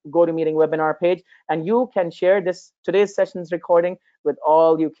GoToMeeting webinar page, and you can share today's session's recording with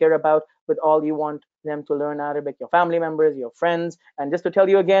all you care about, with all you want them to learn Arabic, your family members, your friends. And just to tell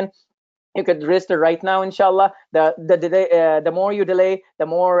you again, you could register right now, inshallah. The more you delay, the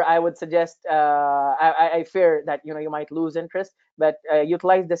more I would suggest. I fear that you might lose interest. But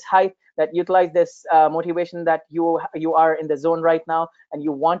utilize this hype, utilize this motivation that you are in the zone right now, and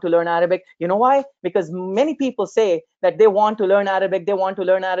you want to learn Arabic. You know why? Because many people say that they want to learn Arabic, they want to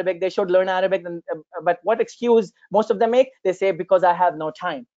learn Arabic, they should learn Arabic. But what excuse most of them make? They say, because I have no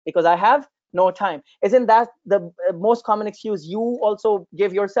time. Because I have no time. Isn't that the most common excuse you also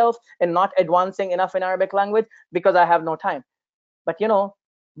give yourself in not advancing enough in Arabic language? Because I have no time. But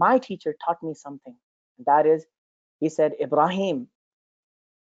my teacher taught me something. That is, he said, Ibrahim,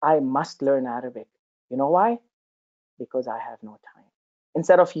 I must learn Arabic. You know why? Because I have no time.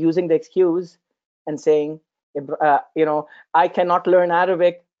 Instead of using the excuse and saying, I cannot learn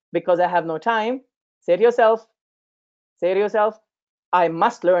Arabic because I have no time, say to yourself, I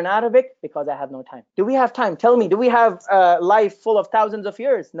must learn Arabic because I have no time. Do we have time? Tell me, do we have a life full of thousands of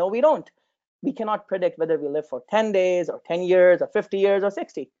years? No, we don't. We cannot predict whether we live for 10 days or 10 years or 50 years or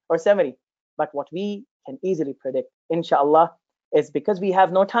 60 or 70. But what we can easily predict, inshallah, is because we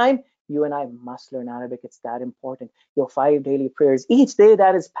have no time, you and I must learn Arabic. It's that important. Your 5 daily prayers, each day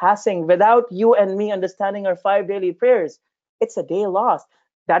that is passing without you and me understanding our 5 daily prayers, it's a day lost.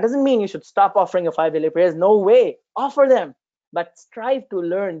 That doesn't mean you should stop offering your 5 daily prayers. No way. Offer them. But strive to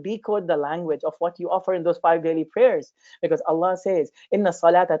learn, decode the language of what you offer in those 5 daily prayers. Because Allah says, Inna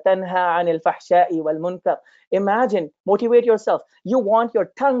salata tanha anil fahsha'i wal munkar. Imagine, motivate yourself. You want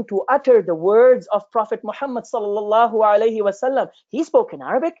your tongue to utter the words of Prophet Muhammad sallallahu alaihi wasallam. He spoke in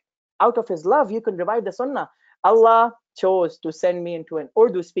Arabic. Out of his love, you can revive the sunnah. Allah chose to send me into an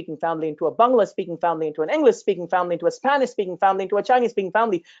Urdu speaking family, into a Bangla speaking family, into an English speaking family, into a Spanish speaking family, into a Chinese speaking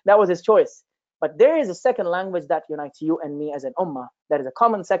family. That was his choice. But there is a second language that unites you and me as an ummah. That is a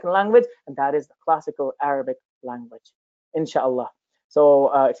common second language, and that is the classical Arabic language, inshallah. So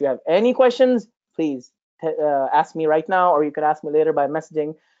if you have any questions, please ask me right now, or you can ask me later by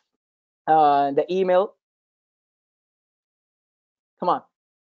messaging the email. Come on.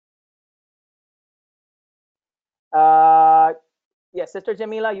 Yes, Sister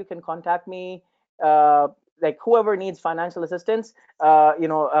Jamila, you can contact me. Like whoever needs financial assistance,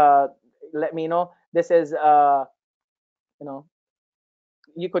 let me know. This is,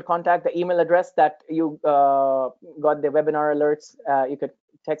 you could contact the email address that you got the webinar alerts. You could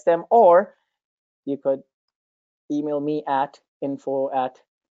text them, or you could email me at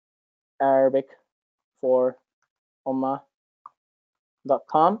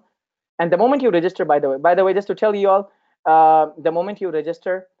info@arabicforummah.com. And the moment you register, by the way, just to tell you all, the moment you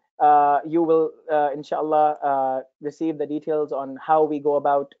register, you will, inshallah, receive the details on how we go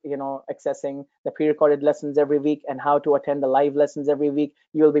about, accessing the pre-recorded lessons every week and how to attend the live lessons every week.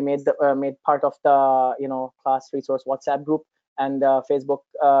 You will be made part of the, class resource WhatsApp group and Facebook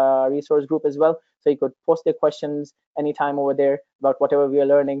resource group as well. So you could post your questions anytime over there about whatever we are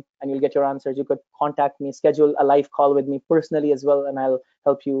learning, and you'll get your answers. You could contact me, schedule a live call with me personally as well, and I'll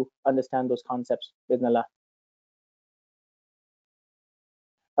help you understand those concepts with Allah.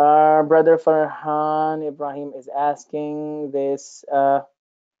 Brother Farhan Ibrahim is asking this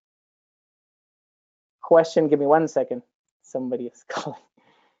question. Give me 1 second. Somebody is calling.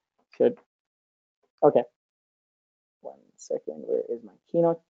 Should Okay. 1 second. Where is my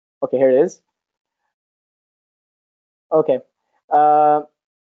keynote? Okay, here it is. Okay. Uh,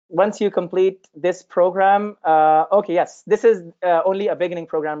 Once you complete this program, okay, yes, this is only a beginning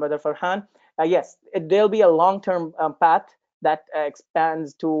program, Brother Farhan. Yes, there'll be a long-term path that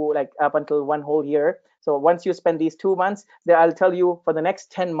expands to like up until 1 whole year. So once you spend these 2 months, there I'll tell you for the next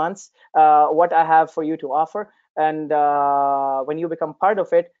 10 months what I have for you to offer. And when you become part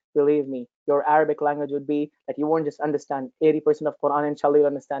of it, believe me, your Arabic language would be that you won't just understand 80% of Quran, inshallah, you'll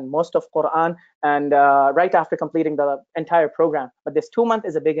understand most of Quran, and right after completing the entire program. But this 2 month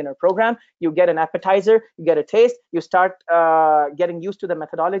is a beginner program. You get an appetizer, you get a taste, you start getting used to the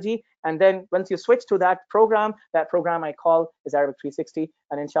methodology, and then once you switch to that program I call is Arabic 360.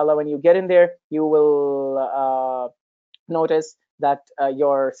 And inshallah, when you get in there, you will notice that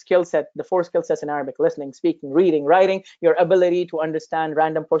your skill set, the 4 skill sets in Arabic: listening, speaking, reading, writing, your ability to understand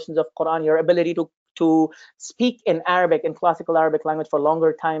random portions of Quran, your ability to speak in Arabic, in classical Arabic language for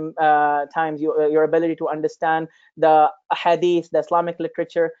longer times, your ability to understand the hadith, the Islamic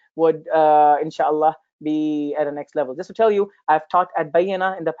literature would, inshallah, be at the next level. Just to tell you, I've taught at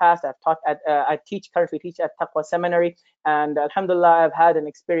Bayina in the past. I've taught at, currently teach at Taqwa Seminary, and Alhamdulillah, I've had an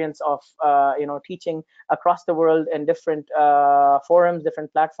experience of, teaching across the world in different forums,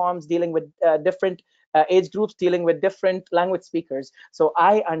 different platforms, dealing with different age groups, dealing with different language speakers. So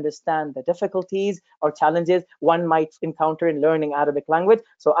I understand the difficulties or challenges one might encounter in learning Arabic language.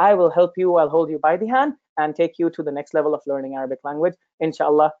 So I will help you. I'll hold you by the hand and take you to the next level of learning Arabic language,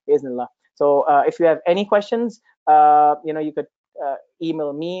 inshallah, biiznillah. So if you have any questions, you could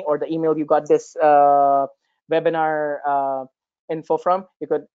email me, or the email you got this webinar info from. You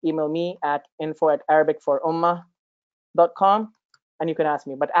could email me at info@arabicforummah.com, and you can ask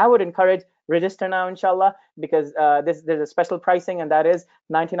me. But I would encourage, register now, inshallah, because there's a special pricing, and that is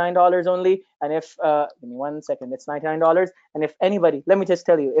 $99 only. And if give me 1 second, it's $99. And if anybody, let me just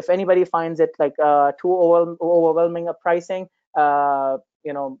tell you, if anybody finds it like too overwhelming a pricing,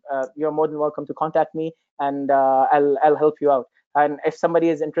 you're more than welcome to contact me, and I'll help you out. And if somebody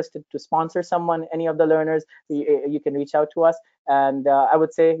is interested to sponsor someone, any of the learners, you can reach out to us. And I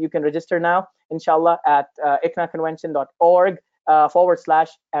would say you can register now, inshallah, at icnaconvention.org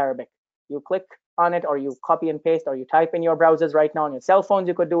 /Arabic. You click on it, or you copy and paste, or you type in your browsers right now on your cell phones.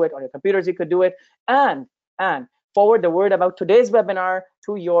 You could do it on your computers. You could do it, and forward the word about today's webinar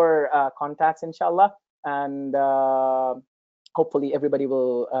to your contacts, inshallah, and hopefully everybody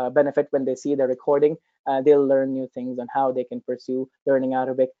will benefit when they see the recording. They'll learn new things on how they can pursue learning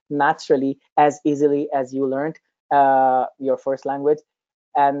Arabic naturally, as easily as you learned your first language,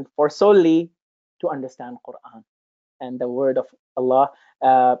 and for solely to understand Quran and the word of Allah,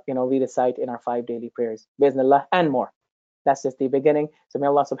 we recite in our 5 daily prayers, Bismillah, and more. That's just the beginning. So may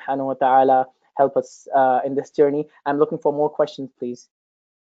Allah subhanahu wa ta'ala help us in this journey. I'm looking for more questions, please.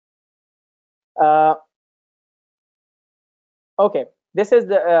 Okay, this is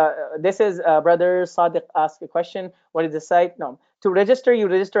brother Sadiq asked a question. What is the site? No, to register, you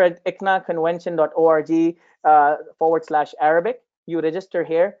register at icnaconvention.org /Arabic. You register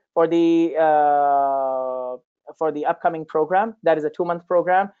here for the upcoming program. That is a 2-month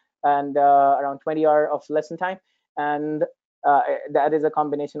program, and around 20 hours of lesson time, and that is a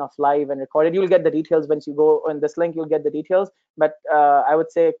combination of live and recorded. You'll get the details once you go on this link. You'll get the details, but I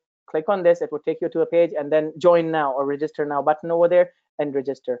would say click on this. It will take you to a page, and then join now or register now button over there, and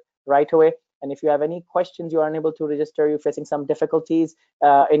register right away. And if you have any questions, you are unable to register, you're facing some difficulties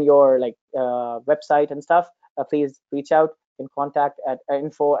in your website and stuff, please reach out in contact at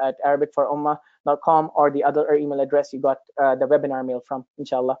info@arabicforummah.com, or the other email address you got the webinar mail from,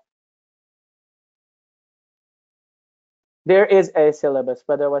 inshallah. There is a syllabus,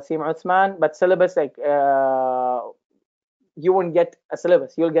 Brother Wasim Uthman, but syllabus you won't get a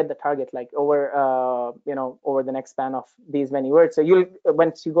syllabus. You'll get the target over over the next span of these many words. So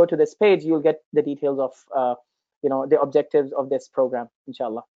once you go to this page, you'll get the details of the objectives of this program,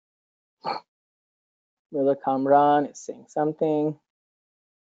 inshallah. Brother Kamran is saying something.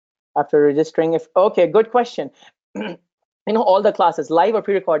 After registering, okay, good question. All the classes, live or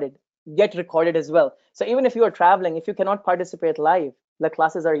pre-recorded, get recorded as well. So even if you are traveling, if you cannot participate live, the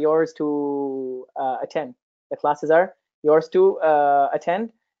classes are yours to attend. The classes are yours to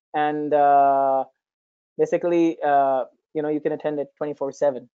attend, and basically, you can attend it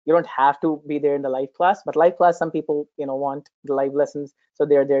 24/7. You don't have to be there in the live class, but live class, some people, want the live lessons, so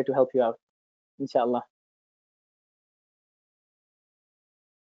they're there to help you out, inshallah.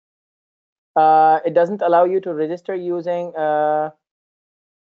 It doesn't allow you to register using, Brother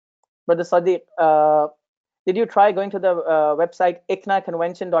Sadiq, did you try going to the website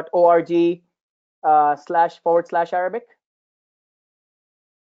icnaconvention.org // Arabic?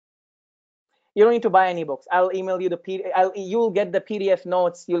 You don't need to buy any books. I'll email you the you'll get the PDF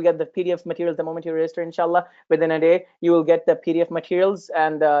notes. You'll get the PDF materials the moment you register, inshallah. Within a day, you will get the PDF materials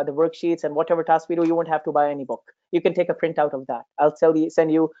and the worksheets and whatever task we do. You won't have to buy any book. You can take a printout of that. I'll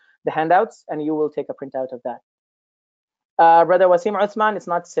send you the handouts, and you will take a printout of that. Brother Wasim Uthman, it's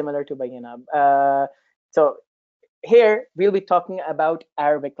not similar to Bayina. So here we'll be talking about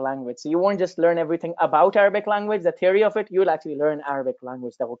Arabic language. So you won't just learn everything about Arabic language, the theory of it. You'll actually learn Arabic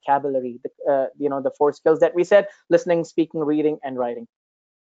language, the vocabulary, the 4 skills that we said: listening, speaking, reading, and writing,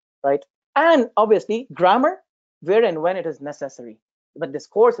 right? And obviously grammar, where and when it is necessary. But this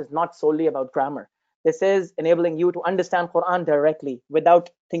course is not solely about grammar. This is enabling you to understand Quran directly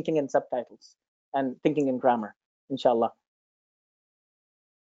without thinking in subtitles and thinking in grammar, inshallah.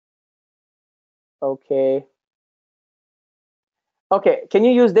 Okay. Okay, can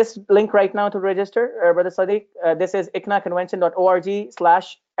you use this link right now to register, Brother Sadiq? This is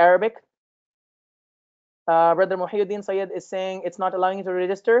icnaconvention.org/Arabic. Brother Muhyiddin Sayyid is saying it's not allowing you to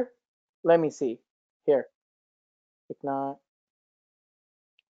register. Let me see here. ICNA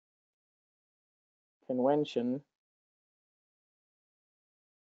convention.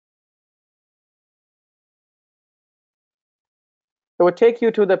 It would take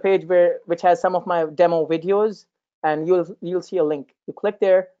you to the page which has some of my demo videos, and you'll see a link. You click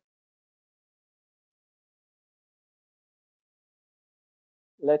there.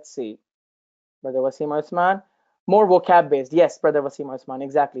 Let's see, Brother Wasim Osman. More vocab based. Yes, Brother Wasim Osman,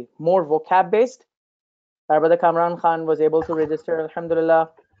 exactly. More vocab based. Brother Kamran Khan was able to register, alhamdulillah,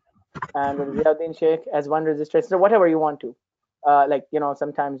 and Brother Ziauddin Sheikh as one registration. So whatever you want to.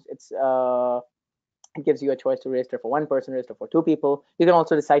 Sometimes it gives you a choice to register for 1 person, register for 2 people. You can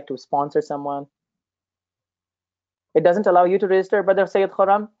also decide to sponsor someone. It doesn't allow you to register, Brother Sayyid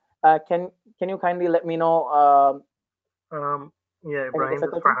Khurram. Can you kindly let me know? Yeah, Ibrahim, this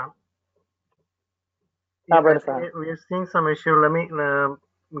is Farhan. Brother Farhan. We're seeing some issue. Let me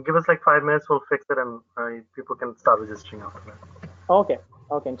give us like 5 minutes. We'll fix it, and people can start registering after that. Okay,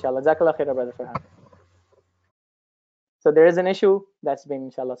 inshallah. Jazakallah khair, Brother Farhan. So there is an issue that's been,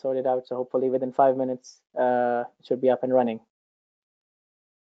 inshallah, sorted out. So hopefully within 5 minutes, it should be up and running.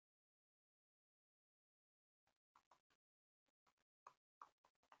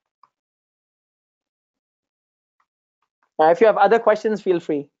 If you have other questions, feel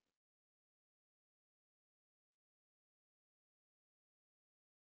free.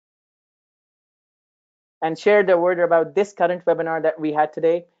 And share the word about this current webinar that we had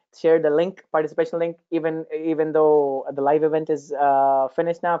today. Share the link, participation link, even though the live event is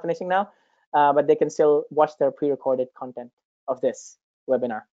finishing now, but they can still watch their pre-recorded content of this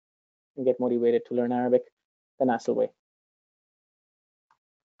webinar and get motivated to learn Arabic the natural way.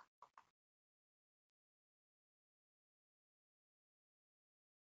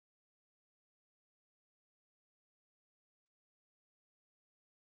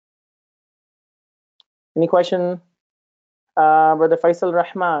 Any question? Brother Faisal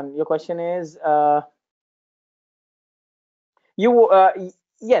Rahman, your question is,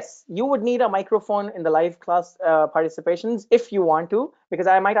 yes, you would need a microphone in the live class participations if you want to, because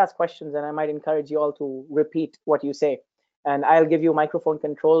I might ask questions and I might encourage you all to repeat what you say. And I'll give you microphone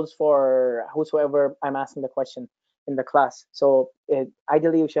controls for whosoever I'm asking the question in the class. So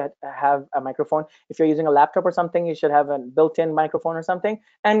ideally, you should have a microphone. If you're using a laptop or something, you should have a built-in microphone or something,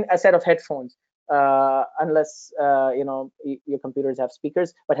 and a set of headphones. Unless your computers have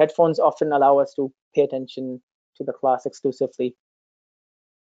speakers, but headphones often allow us to pay attention to the class exclusively.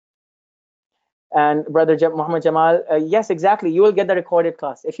 And Brother Muhammad Jamal, yes, exactly. You will get the recorded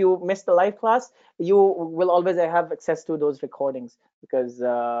class. If you miss the live class, you will always have access to those recordings, because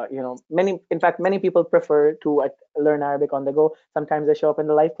many people prefer to learn Arabic on the go. Sometimes they show up in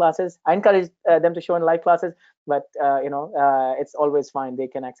the live classes. I encourage them to show in live classes, but it's always fine. They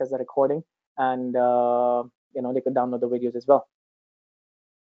can access the recording, and they could download the videos as well.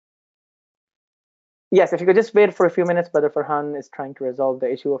 Yes, if you could just wait for a few minutes, Brother Farhan is trying to resolve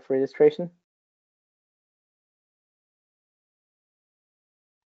the issue of registration.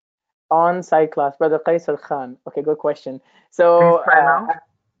 On-site class, Brother Qaisar Khan. Okay, good question. So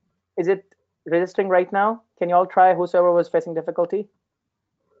is it registering right now? Can you all try, whosoever was facing difficulty?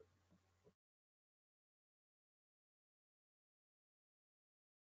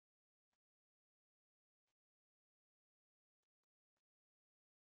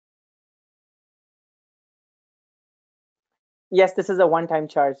 Yes, this is a one-time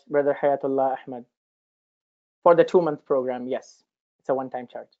charge, Brother Hayatullah Ahmed, for the 2 month program. Yes, it's a one-time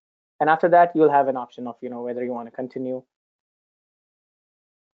charge. And after that, you'll have an option of, whether you want to continue.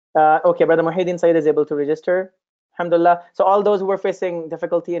 Okay, Brother Muhyiddin Said is able to register. Alhamdulillah. So all those who were facing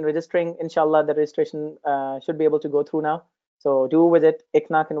difficulty in registering, inshallah, the registration should be able to go through now. So do visit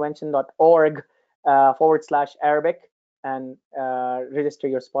icnaconvention.org /Arabic and register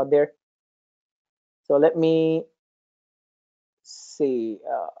your spot there. So let me see.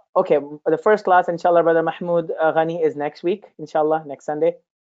 Okay, the first class, inshallah, Brother Mahmoud Ghani is next week, inshallah, next Sunday.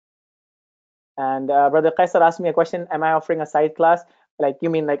 And Brother Qaisar asked me a question: am I offering a side class? Like, you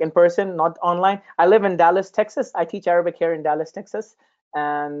mean like in person, not online? I live in Dallas, Texas. I teach Arabic here in Dallas, Texas,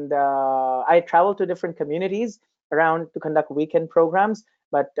 and I travel to different communities around to conduct weekend programs.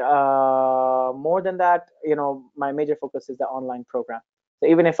 But more than that, my major focus is the online program. So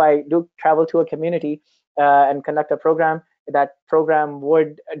even if I do travel to a community and conduct a program, that program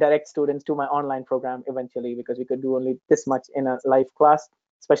would direct students to my online program eventually, because we could do only this much in a live class,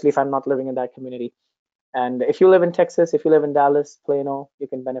 especially if I'm not living in that community. And if you live in Texas, if you live in Dallas, Plano, you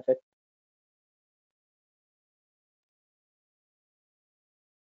can benefit.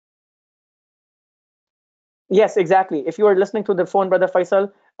 Yes, exactly. If you are listening to the phone, Brother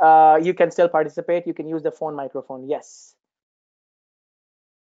Faisal, you can still participate. You can use the phone microphone. Yes.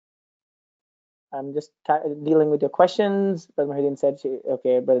 I'm just dealing with your questions. Brother Muhyiddin said,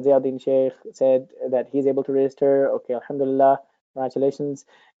 okay, Brother Ziauddin Sheikh said that he's able to register. Okay, Alhamdulillah, congratulations.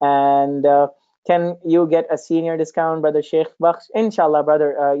 And can you get a senior discount, Brother Sheikh Bakhsh? Inshallah,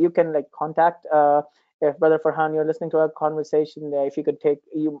 brother, you can like contact. If Brother Farhan, you're listening to our conversation, if you could take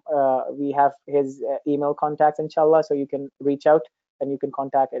you, we have his email contacts, inshallah, so you can reach out and you can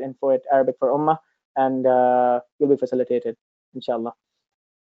contact at info at Arabic for Ummah, and you'll be facilitated, inshallah.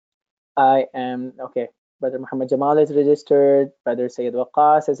 I am okay. Brother Muhammad Jamal is registered. Brother Sayyid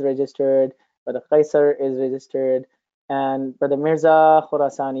Waqas is registered. Brother Qaisar is registered. And Brother Mirza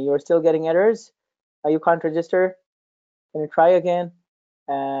Khurasani, you're still getting errors. You can't register. Can you try again?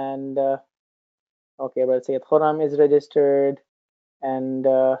 And okay, Brother Sayyid Khuram is registered. And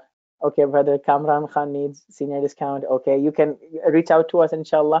okay, Brother Kamran Khan needs senior discount. Okay, you can reach out to us,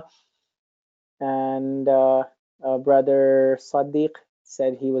 inshallah. And Brother Sadiq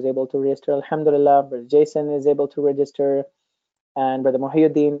said he was able to register. Alhamdulillah. Brother Jason is able to register, and Brother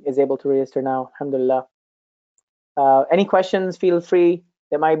Muhyiddin is able to register now. Alhamdulillah. Any questions? Feel free.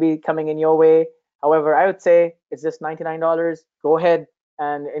 They might be coming in your way. However, I would say it's just $99. Go ahead,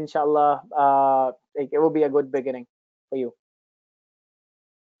 and inshallah, it will be a good beginning for you.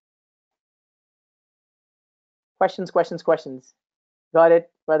 Questions, questions, questions. Got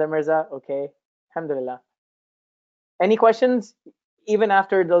it, Brother Mirza? Okay. Alhamdulillah. Any questions? Even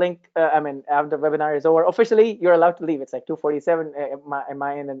after the link, after the webinar is over, officially you're allowed to leave. It's like 2:47 at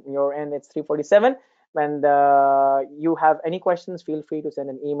my end, and your end it's 3:47. And you have any questions, feel free to send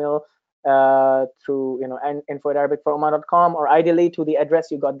an email through info@arabicforumma.com, or ideally to the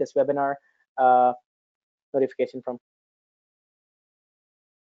address you got this webinar notification from.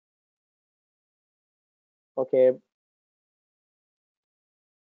 Okay,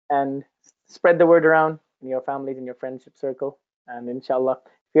 and spread the word around in your families, in your friendship circle, and inshallah,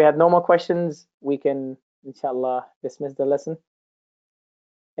 if you have no more questions, we can inshallah dismiss the lesson.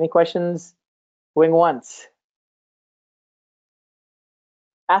 Any questions? Going once.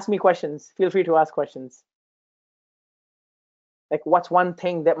 Ask me questions. Feel free to ask questions. Like, what's one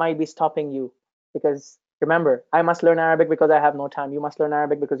thing that might be stopping you? Because remember, I must learn Arabic because I have no time. You must learn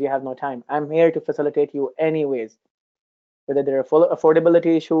Arabic because you have no time. I'm here to facilitate you anyways. Whether there are full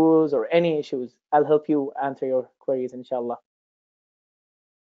affordability issues or any issues, I'll help you answer your queries, inshallah.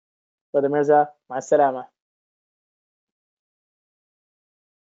 Brother Mirza, ma'as-salama.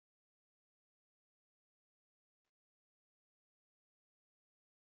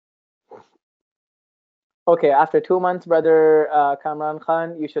 Okay, after 2 months, Brother Kamran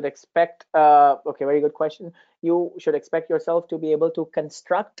Khan, you should expect, okay, very good question. You should expect yourself to be able to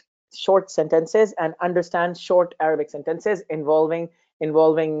construct short sentences and understand short Arabic sentences involving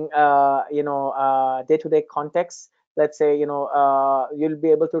day-to-day contexts. Let's say, you'll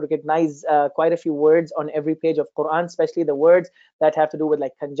be able to recognize quite a few words on every page of Quran, especially the words that have to do with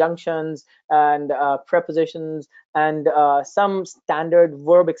like conjunctions and prepositions and some standard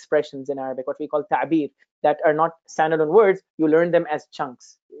verb expressions in Arabic, what we call ta'bir, that are not standalone words. You learn them as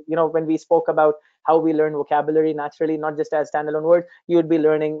chunks. When we spoke about how we learn vocabulary naturally, not just as standalone words, you would be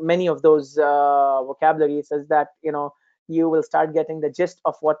learning many of those vocabularies, as that you will start getting the gist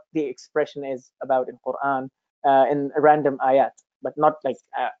of what the expression is about in Quran, in random ayat, but not like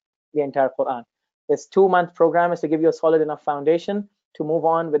the entire Quran. This 2-month program is to give you a solid enough foundation to move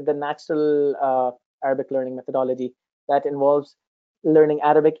on with the natural Arabic learning methodology that involves learning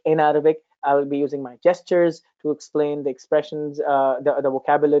Arabic in Arabic. I will be using my gestures to explain the expressions, the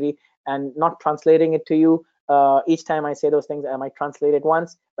vocabulary, and not translating it to you. Each time I say those things, I might translate it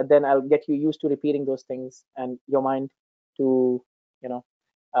once, but then I'll get you used to repeating those things and your mind to,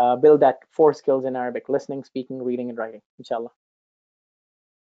 build that 4 skills in Arabic: listening, speaking, reading, and writing, inshallah.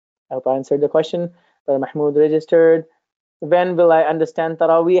 I hope I answered the question. Brother Mahmoud registered. When will I understand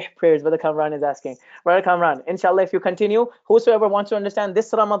Taraweeh prayers? Brother Kamran is asking. Brother Kamran, inshallah, if you continue, whosoever wants to understand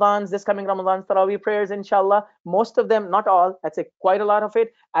this coming Ramadan's Taraweeh prayers, inshallah, most of them, not all, I'd say quite a lot of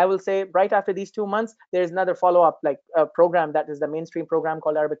it, I will say right after these 2 months, there's another follow-up like program that is the mainstream program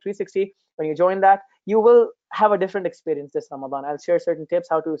called Arabic 360. When you join that, you will have a different experience this Ramadan. I'll share certain tips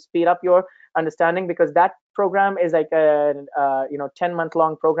how to speed up your understanding, because that program is like a 10-month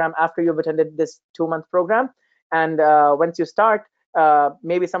long program after you've attended this 2-month program. And once you start,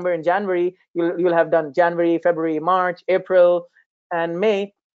 maybe somewhere in January, you'll have done January, February, March, April, and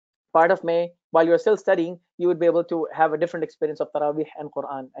May, part of May. While you're still studying, you would be able to have a different experience of Taraweeh and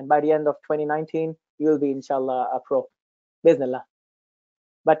Quran. And by the end of 2019, you will be, inshallah, a pro. Bismillah.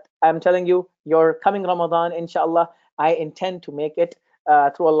 But I'm telling you, your coming Ramadan, inshallah, I intend to make it,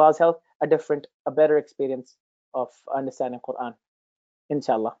 through Allah's help, a better experience of understanding Quran,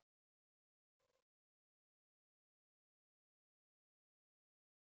 inshallah.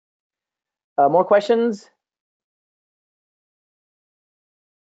 More questions?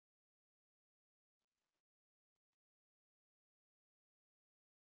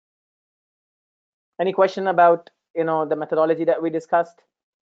 Any question about the methodology that we discussed?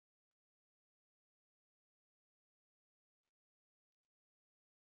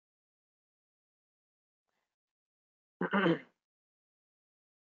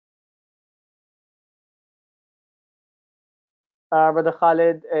 Brother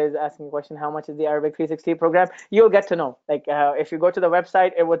Khalid is asking a question: how much is the Arabic 360 program? You'll get to know. Like if you go to the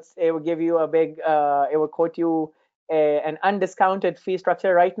website, it would give you a big, it would quote you an undiscounted fee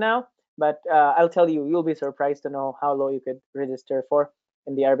structure right now. But I'll tell you, you'll be surprised to know how low you could register for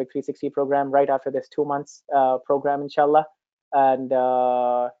in the Arabic 360 program right after this 2 months program, inshallah, and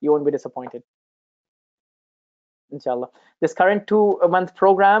you won't be disappointed, inshallah. This current 2-month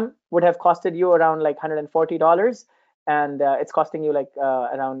program would have costed you around like $140, and it's costing you like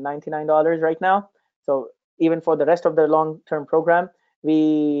around $99 right now. So even for the rest of the long-term program,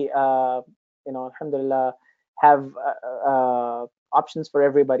 we alhamdulillah, have options for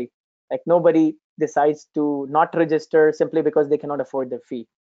everybody. Like nobody decides to not register simply because they cannot afford the fee.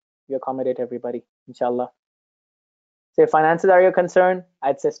 We accommodate everybody, inshallah. So if finances are your concern,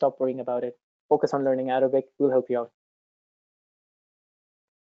 I'd say stop worrying about it. Focus on learning Arabic. We'll help you out.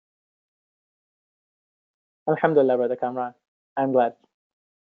 Alhamdulillah, Brother Kamran. I'm glad.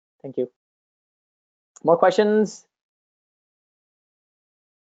 Thank you. More questions?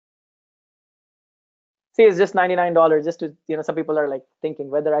 See, it's just $99. Just to, some people are like thinking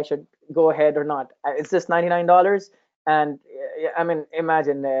whether I should go ahead or not. It's just $99. And I mean,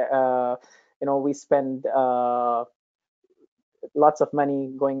 imagine, we spend lots of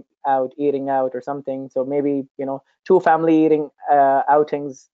money going out, eating out or something. So maybe, 2 family eating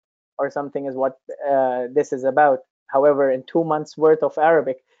outings or something is what this is about. However, in 2 months worth of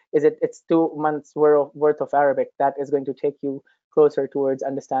Arabic, it's 2 months worth of Arabic that is going to take you closer towards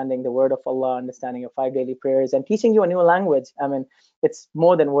understanding the word of Allah, understanding your 5 daily prayers, and teaching you a new language. I mean, it's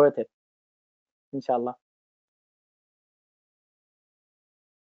more than worth it, inshallah.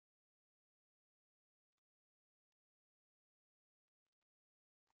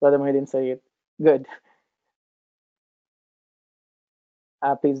 Brother Muhyiddin Sayyid, good.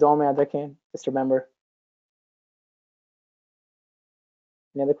 Please don't me other can. Just remember.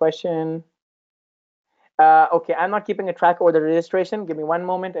 Any other question? Okay, I'm not keeping a track over the registration. Give me 1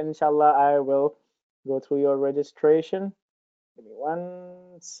 moment, and inshallah, I will go through your registration. Give me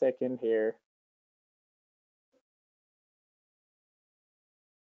 1 second here.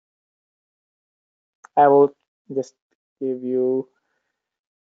 I will just give you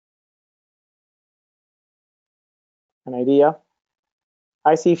an idea.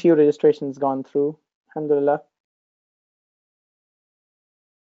 I see few registrations gone through, alhamdulillah.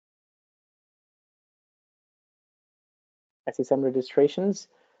 I see some registrations.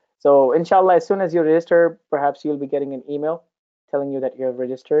 So inshallah, as soon as you register, perhaps you'll be getting an email telling you that you have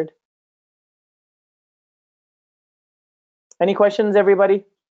registered. Any questions, everybody?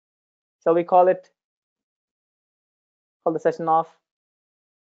 Shall we call the session off?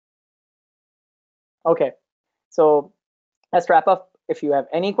 Okay, so let's wrap up. If you have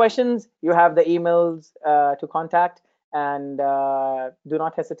any questions, you have the emails to contact, and do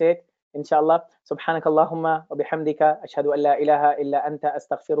not hesitate. Inshallah. سبحانك اللهم وبحمدك أشهد أن لا إله إلا أنت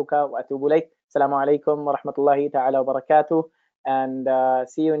أستغفرك وأتوب إليك. السلام عليكم ورحمة الله تعالى وبركاته. And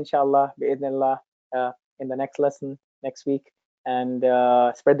see you inshallah بإذن الله in the next lesson next week. And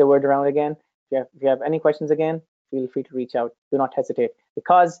spread the word around again. If you have any questions again, feel free to reach out. Do not hesitate,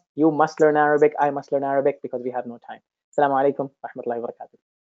 because you must learn Arabic. I must learn Arabic, because we have no time. Assalamu alaikum wa rahmatullahi wa barakatuh.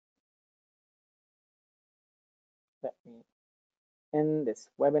 Let me end this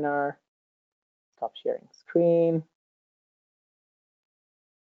webinar. Stop sharing screen.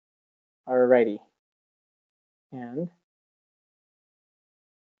 Alrighty.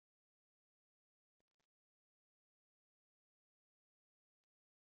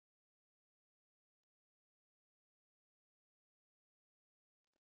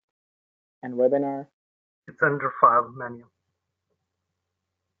 And webinar. It's under file menu.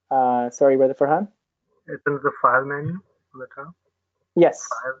 Sorry, Brother Farhan? It's in the file menu on the top. Yes.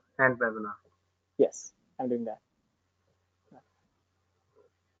 File and webinar. Yes, I'm doing that.